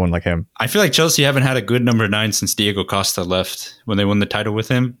expect from someone like him. I feel like Chelsea haven't had a good number 9 since Diego Costa left when they won the title with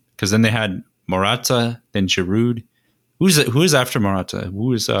him, because then they had Morata, then Giroud. Who is after Morata?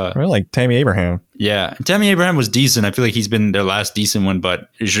 Who is really like Tammy Abraham? Yeah, Tammy Abraham was decent. I feel like he's been their last decent one, but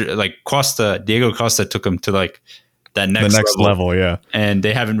like Diego Costa took him to like that next level, yeah. And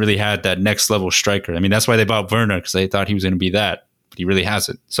they haven't really had that next level striker. I mean, that's why they bought Werner, because they thought he was going to be that, but he really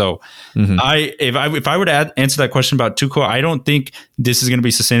hasn't. So if I were to answer that question about Tuchel, I don't think this is going to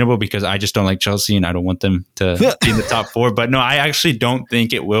be sustainable, because I just don't like Chelsea and I don't want them to be in the top 4. But no, I actually don't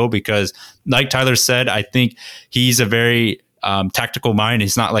think it will, because like Tyler said, I think he's a very tactical mind.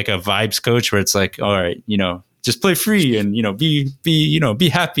 He's not like a vibes coach where it's like, all right, just play free and, be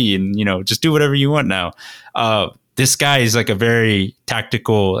happy and, just do whatever you want now. This guy is like a very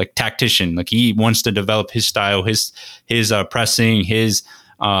tactical, like tactician. Like he wants to develop his style, his pressing, his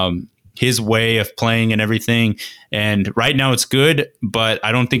way of playing and everything. And right now it's good, but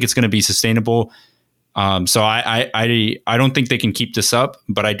I don't think it's going to be sustainable. So I don't think they can keep this up,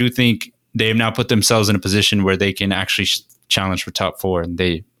 but I do think they have now put themselves in a position where they can actually challenge for top 4, and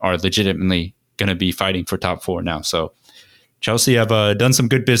they are legitimately going to be fighting for top 4 now. So Chelsea have done some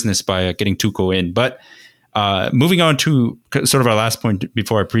good business by getting Tuchel in. But moving on to sort of our last point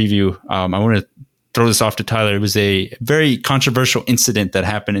before I preview, I want to throw this off to Tyler. It was a very controversial incident that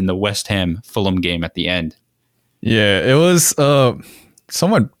happened in the West Ham Fulham game at the end. Yeah, it was a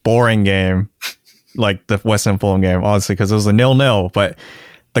somewhat boring game, like the West Ham Fulham game, honestly, because it was a 0-0. But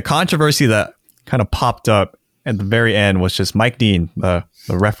the controversy that kind of popped up at the very end was just Mike Dean, the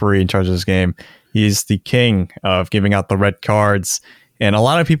referee in charge of this game. He's the king of giving out the red cards. And a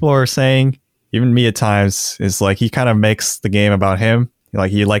lot of people are saying, even me at times, is like he kind of makes the game about him.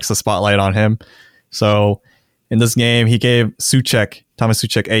 Like he likes the spotlight on him. So in this game, he gave Thomas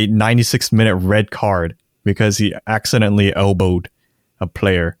Suchek, a 96-minute red card because he accidentally elbowed a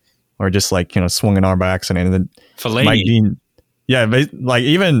player or just like, swung an arm by accident. And then Fellaini. Mike Dean, yeah, like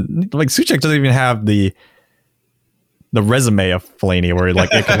even like Suchek doesn't even have the resume of Fellaini where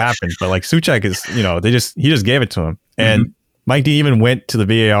like it can happen, but like Suchek is, he just gave it to him. And Mike Dean even went to the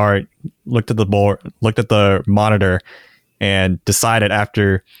VAR, looked at the monitor, and decided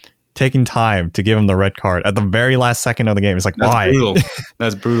after taking time to give him the red card at the very last second of the game. It's like, That's why? Brutal.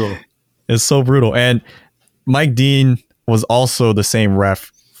 That's brutal. It's so brutal. And Mike Dean was also the same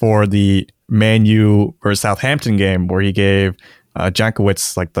ref for the Man U or Southampton game where he gave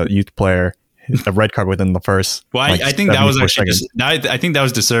Jankowicz, like the youth player, a red card within the first. Well, I think that was actually I think that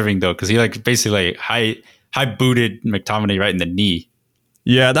was deserving though, because he like basically high booted McTominay right in the knee.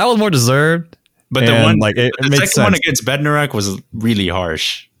 Yeah, that was more deserved. But the one like the second one against Bednarek was really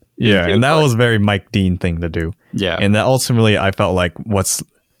harsh. Yeah, and that was a very Mike Dean thing to do. Yeah, and that ultimately I felt like was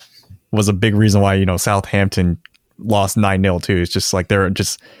a big reason why Southampton lost 9-0 too. It's just like they're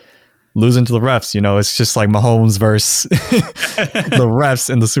just losing to the refs. It's just like Mahomes versus the refs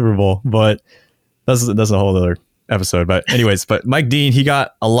in the Super Bowl. But that's a whole other episode. But anyways, Mike Dean, he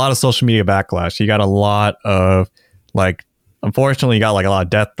got a lot of social media backlash. He got a lot of unfortunately, he got like a lot of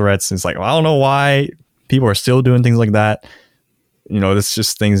death threats. It's like, well, I don't know why people are still doing things like that. It's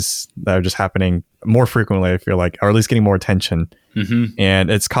just things that are just happening more frequently, I feel like, or at least getting more attention. Mm-hmm. And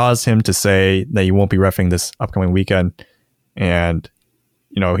it's caused him to say that he won't be reffing this upcoming weekend. And,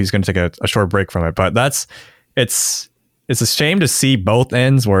 he's going to take a short break from it. But it's a shame to see both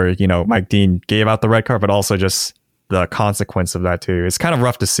ends where, Mike Dean gave out the red card, but also just the consequence of that too. It's kind of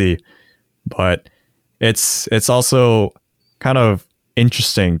rough to see, but it's also kind of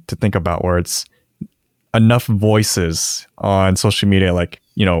interesting to think about where it's enough voices on social media,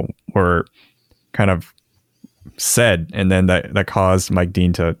 were kind of said, and then that caused Mike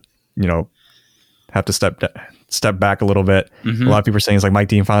Dean to, have to step back a little bit. Mm-hmm. A lot of people are saying it's like Mike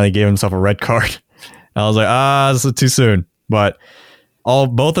Dean finally gave himself a red card. And I was like, this is too soon. But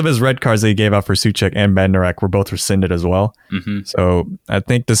both of his red cards that he gave out for Suchek and Bednarek were both rescinded as well. Mm-hmm. So I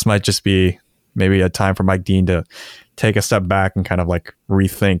think this might just be maybe a time for Mike Dean to take a step back and kind of like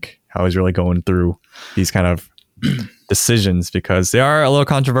rethink how he's really going through these kind of decisions, because they are a little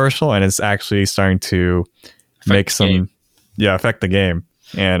controversial and it's actually starting to affect the game.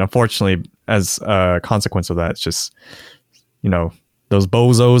 And unfortunately, as a consequence of that, it's just, those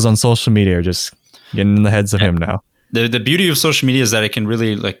bozos on social media are just getting in the heads of him now. The beauty of social media is that it can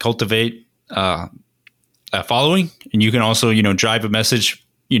really like cultivate a following, and you can also, drive a message,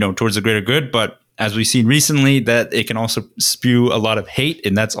 towards the greater good. But as we've seen recently, that it can also spew a lot of hate,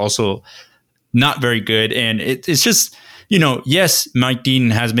 and that's also not very good. And it's just, yes, Mike Dean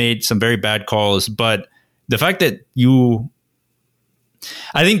has made some very bad calls, but the fact that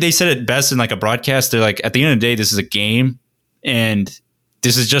I think they said it best in like a broadcast. They're like, at the end of the day, this is a game, and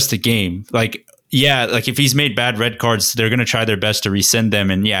this is just a game. Like, yeah, like if he's made bad red cards, they're going to try their best to rescind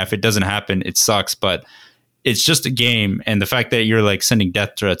them. And yeah, if it doesn't happen, it sucks, but it's just a game. And the fact that you're like sending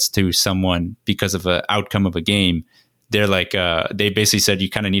death threats to someone because of an outcome of a game, they're like, they basically said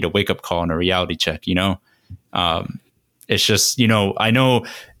you kind of need a wake up call and a reality check, it's just, I know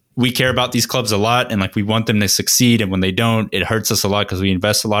we care about these clubs a lot and like we want them to succeed. And when they don't, it hurts us a lot because we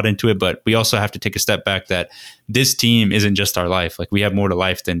invest a lot into it. But we also have to take a step back that this team isn't just our life. Like we have more to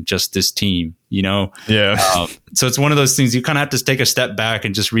life than just this team, Yeah. So it's one of those things you kind of have to take a step back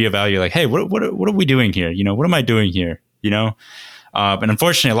and just reevaluate like, hey, what are we doing here? What am I doing here? And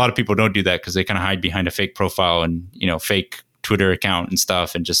unfortunately, a lot of people don't do that because they kind of hide behind a fake profile and, fake Twitter account and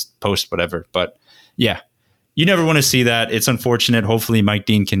stuff and just post whatever. But yeah. You never want to see that. It's unfortunate. Hopefully Mike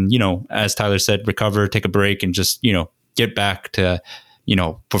Dean can, as Tyler said, recover, take a break, and just, get back to,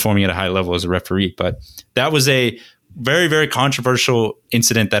 performing at a high level as a referee. But that was a very, very controversial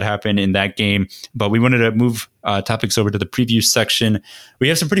incident that happened in that game. But we wanted to move topics over to the preview section. We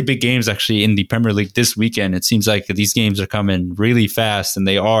have some pretty big games actually in the Premier League this weekend. It seems like these games are coming really fast, and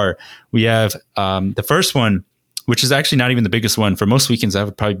they are. We have the first one, which is actually not even the biggest one. For most weekends, that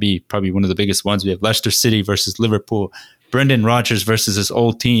would probably be one of the biggest ones. We have Leicester City versus Liverpool, Brendan Rodgers versus his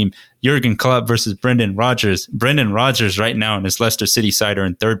old team, Jurgen Klopp versus Brendan Rodgers. Brendan Rodgers right now and his Leicester City side are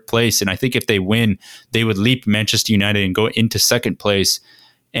in third place. And I think if they win, they would leap Manchester United and go into second place.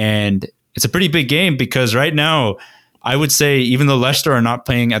 And it's a pretty big game because right now, I would say, even though Leicester are not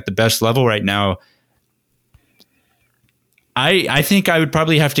playing at the best level right now, I think I would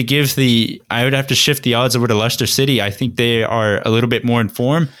probably have to I would have to shift the odds over to Leicester City. I think they are a little bit more in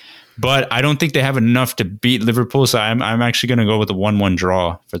form, but I don't think they have enough to beat Liverpool. So I'm actually going to go with a 1-1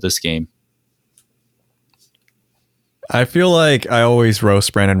 draw for this game. I feel like I always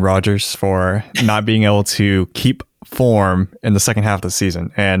roast Brandon Rodgers for not being able to keep form in the second half of the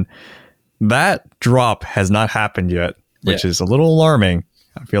season. And that drop has not happened yet, which is a little alarming.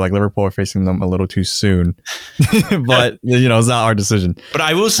 I feel like Liverpool are facing them a little too soon, but it's not our decision. But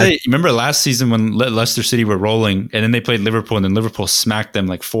I will say, remember last season when Leicester City were rolling and then they played Liverpool and then Liverpool smacked them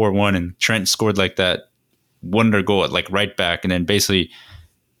like 4-1 and Trent scored like that wonder goal at like right back and then basically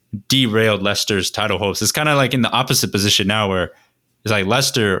derailed Leicester's title hopes. It's kind of like in the opposite position now where it's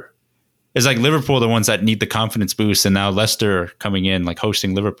like Liverpool the ones that need the confidence boost and now Leicester coming in like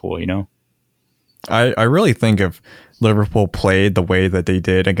hosting Liverpool, I really think if Liverpool played the way that they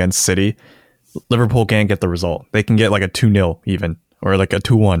did against City, Liverpool can't get the result. They can get like a 2-0 even or like a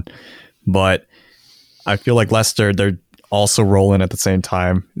 2-1. But I feel like Leicester, they're also rolling at the same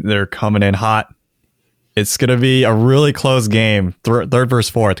time. They're coming in hot. It's going to be a really close game. Third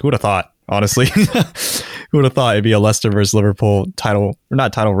versus fourth. Who would have thought, honestly? Who would have thought it'd be a Leicester versus Liverpool title, or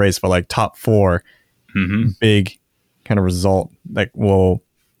not title race, but like top four big kind of result that will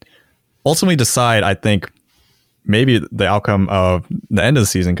ultimately decide, I think, maybe the outcome of the end of the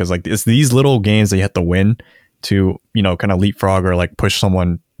season. Because like it's these little games that you have to win to, kind of leapfrog or like push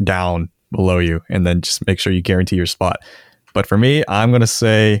someone down below you and then just make sure you guarantee your spot. But for me, I'm going to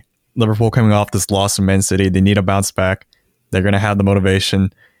say Liverpool coming off this loss to Man City, they need a bounce back. They're going to have the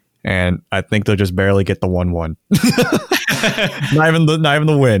motivation. And I think they'll just barely get the 1-1. not even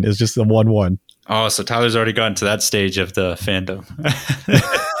the win. It's just the 1-1. Oh, so Tyler's already gotten to that stage of the fandom.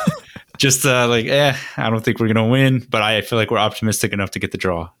 Just I don't think we're going to win, but I feel like we're optimistic enough to get the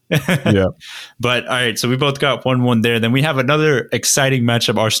draw. Yeah. But all right, so we both got 1-1 there. Then we have another exciting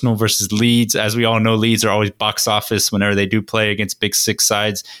matchup, Arsenal versus Leeds. As we all know, Leeds are always box office whenever they do play against big six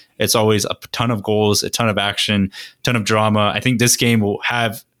sides. It's always a ton of goals, a ton of action, a ton of drama. I think this game will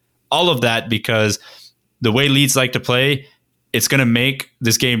have all of that because the way Leeds like to play, it's going to make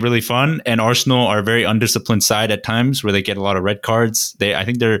this game really fun. And Arsenal are a very undisciplined side at times where they get a lot of red cards. I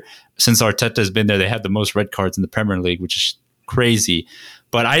think since Arteta has been there, they have the most red cards in the Premier League, which is crazy.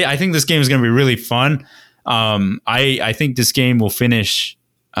 But I think this game is going to be really fun. I think this game will finish.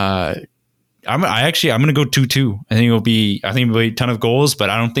 I'm going to go 2-2. I think it'll be a ton of goals, but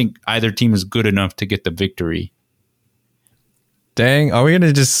I don't think either team is good enough to get the victory. Dang, are we going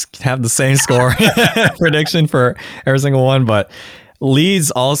to just have the same score prediction for every single one? But Leeds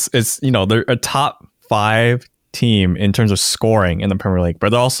also, they're a top 5 team in terms of scoring in the Premier League, but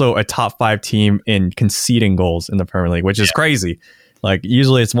they're also a top 5 team in conceding goals in the Premier League, which is crazy. Like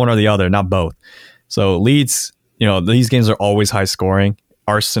usually it's one or the other, not both. So Leeds, these games are always high scoring.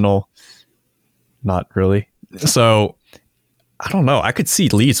 Arsenal, not really. So I don't know. I could see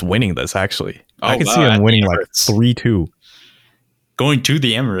Leeds winning this actually. I could see them winning like 3-2. Going to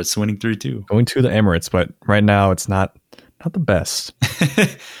the Emirates, winning 3-2. Going to the Emirates, but right now it's not the best.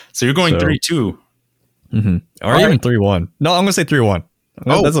 So you're going 3-2. Mm-hmm. Or even 3-1. No, I'm going to say 3-1.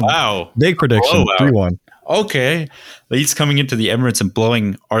 That's a big prediction. 3-1. Okay. Leeds coming into the Emirates and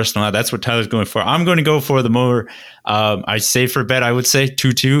blowing Arsenal out. That's what Tyler's going for. I'm going to go for the more, safer bet, I would say,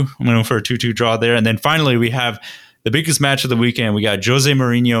 2-2. I'm going to go for a 2-2 draw there. And then finally, we have the biggest match of the weekend. We got Jose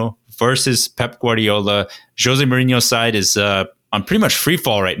Mourinho versus Pep Guardiola. Jose Mourinho's side is on pretty much free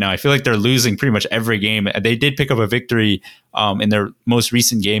fall right now. I feel like they're losing pretty much every game. They did pick up a victory in their most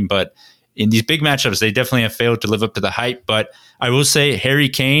recent game, but in these big matchups, they definitely have failed to live up to the hype. But I will say Harry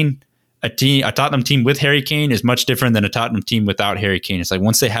Kane, a Tottenham team with Harry Kane is much different than a Tottenham team without Harry Kane. It's like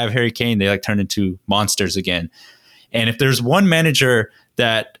once they have Harry Kane, they like turn into monsters again. And if there's one manager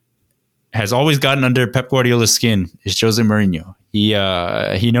that has always gotten under Pep Guardiola's skin, is Jose Mourinho.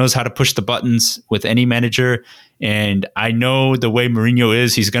 He knows how to push the buttons with any manager. And I know the way Mourinho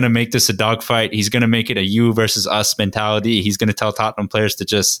is, he's going to make this a dogfight. He's going to make it a you versus us mentality. He's going to tell Tottenham players to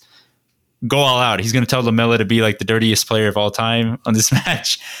just go all out. He's going to tell Lamela to be like the dirtiest player of all time on this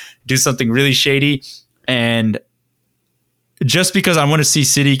match, do something really shady. And just because I want to see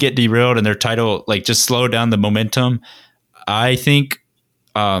City get derailed and their title, like just slow down the momentum, I think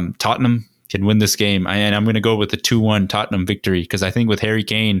Tottenham can win this game. And I'm going to go with the 2-1 Tottenham victory because I think with Harry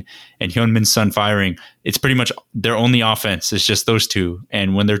Kane and Heung-min Son firing, it's pretty much their only offense. It's just those two.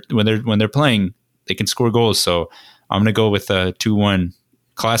 And when they're playing, they can score goals. So I'm going to go with a 2-1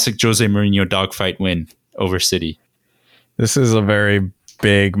 classic Jose Mourinho dogfight win over City. This is a very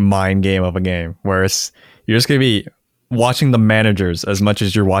big mind game of a game where you're just going to be watching the managers as much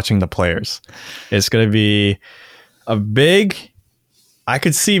as you're watching the players. It's going to be A big, I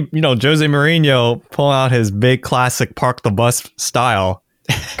could see, Jose Mourinho pull out his big classic park the bus style,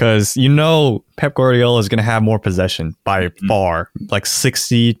 because Pep Guardiola is going to have more possession by far, like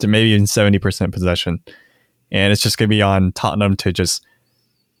 60 to maybe even 70% possession. And it's just going to be on Tottenham to just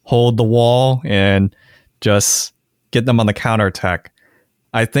hold the wall and just get them on the counterattack.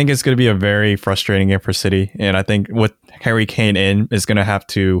 I think it's going to be a very frustrating game for City. And I think with Harry Kane in is going to have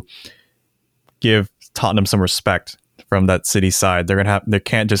to give Tottenham some respect from that City side. They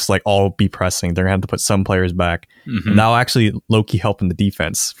can't just like all be pressing. They're going to have to put some players back. And that'll actually low-key help in the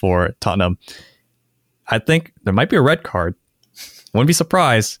defense for Tottenham. I think there might be a red card. Wouldn't be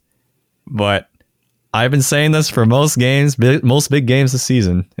surprised. But I've been saying this for most big games this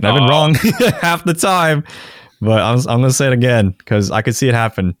season. And I've been wrong half the time. But I'm going to say it again because I could see it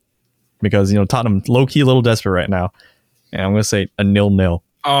happen. Because, Tottenham low-key a little desperate right now. And I'm going to say a 0-0.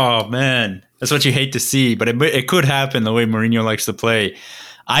 Oh, man. That's what you hate to see. But it could happen the way Mourinho likes to play.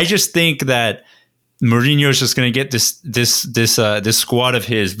 I just think that Mourinho is just going to get this squad of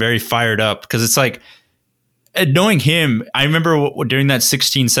his very fired up. Because it's like, knowing him, I remember during that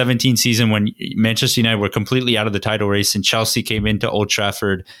 16-17 season when Manchester United were completely out of the title race and Chelsea came into Old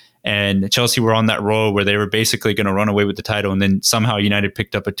Trafford. And Chelsea were on that roll where they were basically going to run away with the title. And then somehow United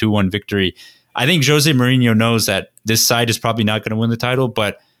picked up a 2-1 victory. I think Jose Mourinho knows that this side is probably not going to win the title,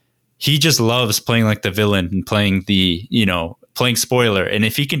 but he just loves playing like the villain and playing playing spoiler. And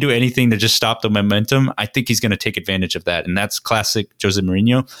if he can do anything to just stop the momentum, I think he's going to take advantage of that. And that's classic Jose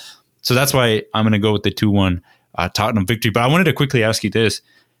Mourinho. So that's why I'm going to go with the 2-1 Tottenham victory. But I wanted to quickly ask you this.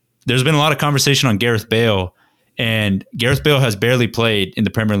 There's been a lot of conversation on Gareth Bale. And Gareth Bale has barely played in the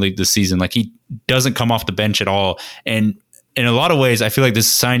Premier League this season. Like, he doesn't come off the bench at all. And in a lot of ways, I feel like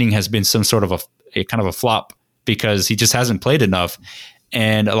this signing has been some sort of a kind of a flop because he just hasn't played enough.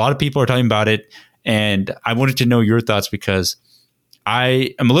 And a lot of people are talking about it. And I wanted to know your thoughts because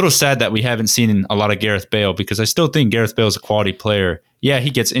I am a little sad that we haven't seen a lot of Gareth Bale because I still think Gareth Bale is a quality player. Yeah,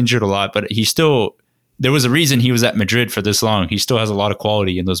 he gets injured a lot, but there was a reason he was at Madrid for this long. He still has a lot of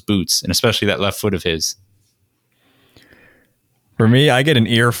quality in those boots, and especially that left foot of his. For me, I get an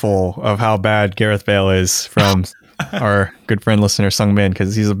earful of how bad Gareth Bale is from our good friend listener Sung Min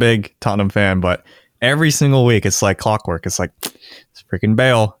because he's a big Tottenham fan. But every single week, it's like clockwork. It's like it's freaking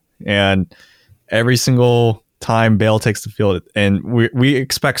Bale, and every single time Bale takes the field, and we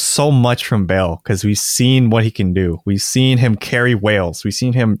expect so much from Bale because we've seen what he can do. We've seen him carry Wales. We've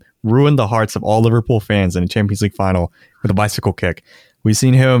seen him ruin the hearts of all Liverpool fans in a Champions League final with a bicycle kick. We've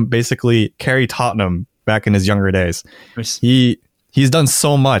seen him basically carry Tottenham back in his younger days. He's done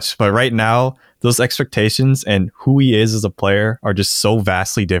so much, but right now, those expectations and who he is as a player are just so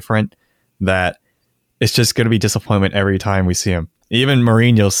vastly different that it's just going to be disappointment every time we see him. Even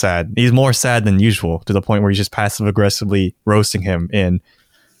Mourinho's sad. He's more sad than usual to the point where he's just passive-aggressively roasting him in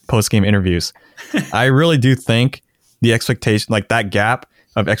post-game interviews. I really do think the expectation, like that gap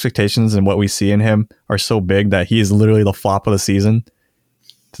of expectations and what we see in him are so big that he is literally the flop of the season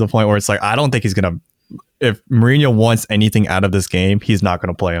to the point where it's like, I don't think he's going to, if Mourinho wants anything out of this game, he's not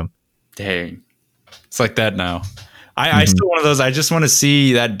going to play him. Dang. It's like that now. I still one of those. I just want to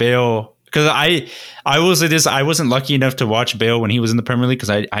see that Bale, because I will say this, I wasn't lucky enough to watch Bale when he was in the Premier League because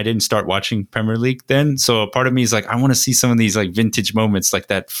I didn't start watching Premier League then. So a part of me is like, I want to see some of these like vintage moments, like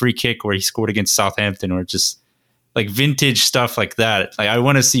that free kick where he scored against Southampton, or just like vintage stuff like that. Like, I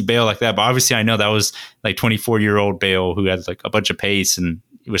want to see Bale like that. But obviously I know that was like 24-year-old Bale who had like a bunch of pace and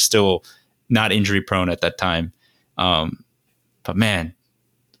he was still not injury prone at that time. But man,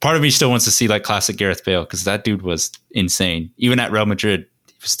 part of me still wants to see like classic Gareth Bale because that dude was insane. Even at Real Madrid,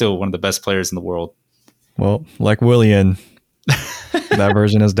 he was still one of the best players in the world. Well, like Willian, that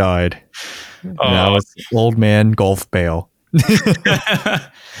version has died. Now it's old man Golf Bale.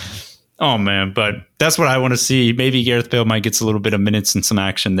 Oh man, but that's what I want to see. Maybe Gareth Bale might get a little bit of minutes and some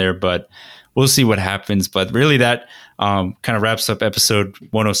action there, but we'll see what happens. But really that kind of wraps up episode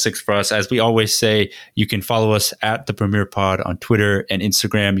 106 for us. As we always say, you can follow us at The Premier Pod on Twitter and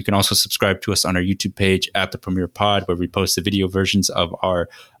Instagram. You can also subscribe to us on our YouTube page at The Premier Pod, where we post the video versions of our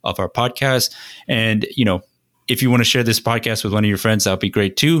podcast. And, if you want to share this podcast with one of your friends, that would be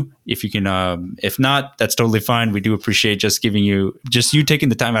great too. If you can, if not, that's totally fine. We do appreciate just you taking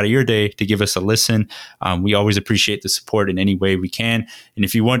the time out of your day to give us a listen. We always appreciate the support in any way we can. And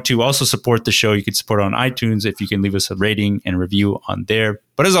if you want to also support the show, you can support on iTunes if you can leave us a rating and review on there.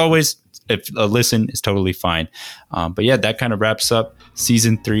 But as always, if a listen is totally fine. But yeah, that kind of wraps up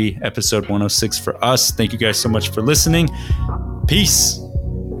season 3, episode 106 for us. Thank you guys so much for listening. Peace.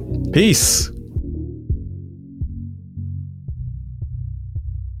 Peace.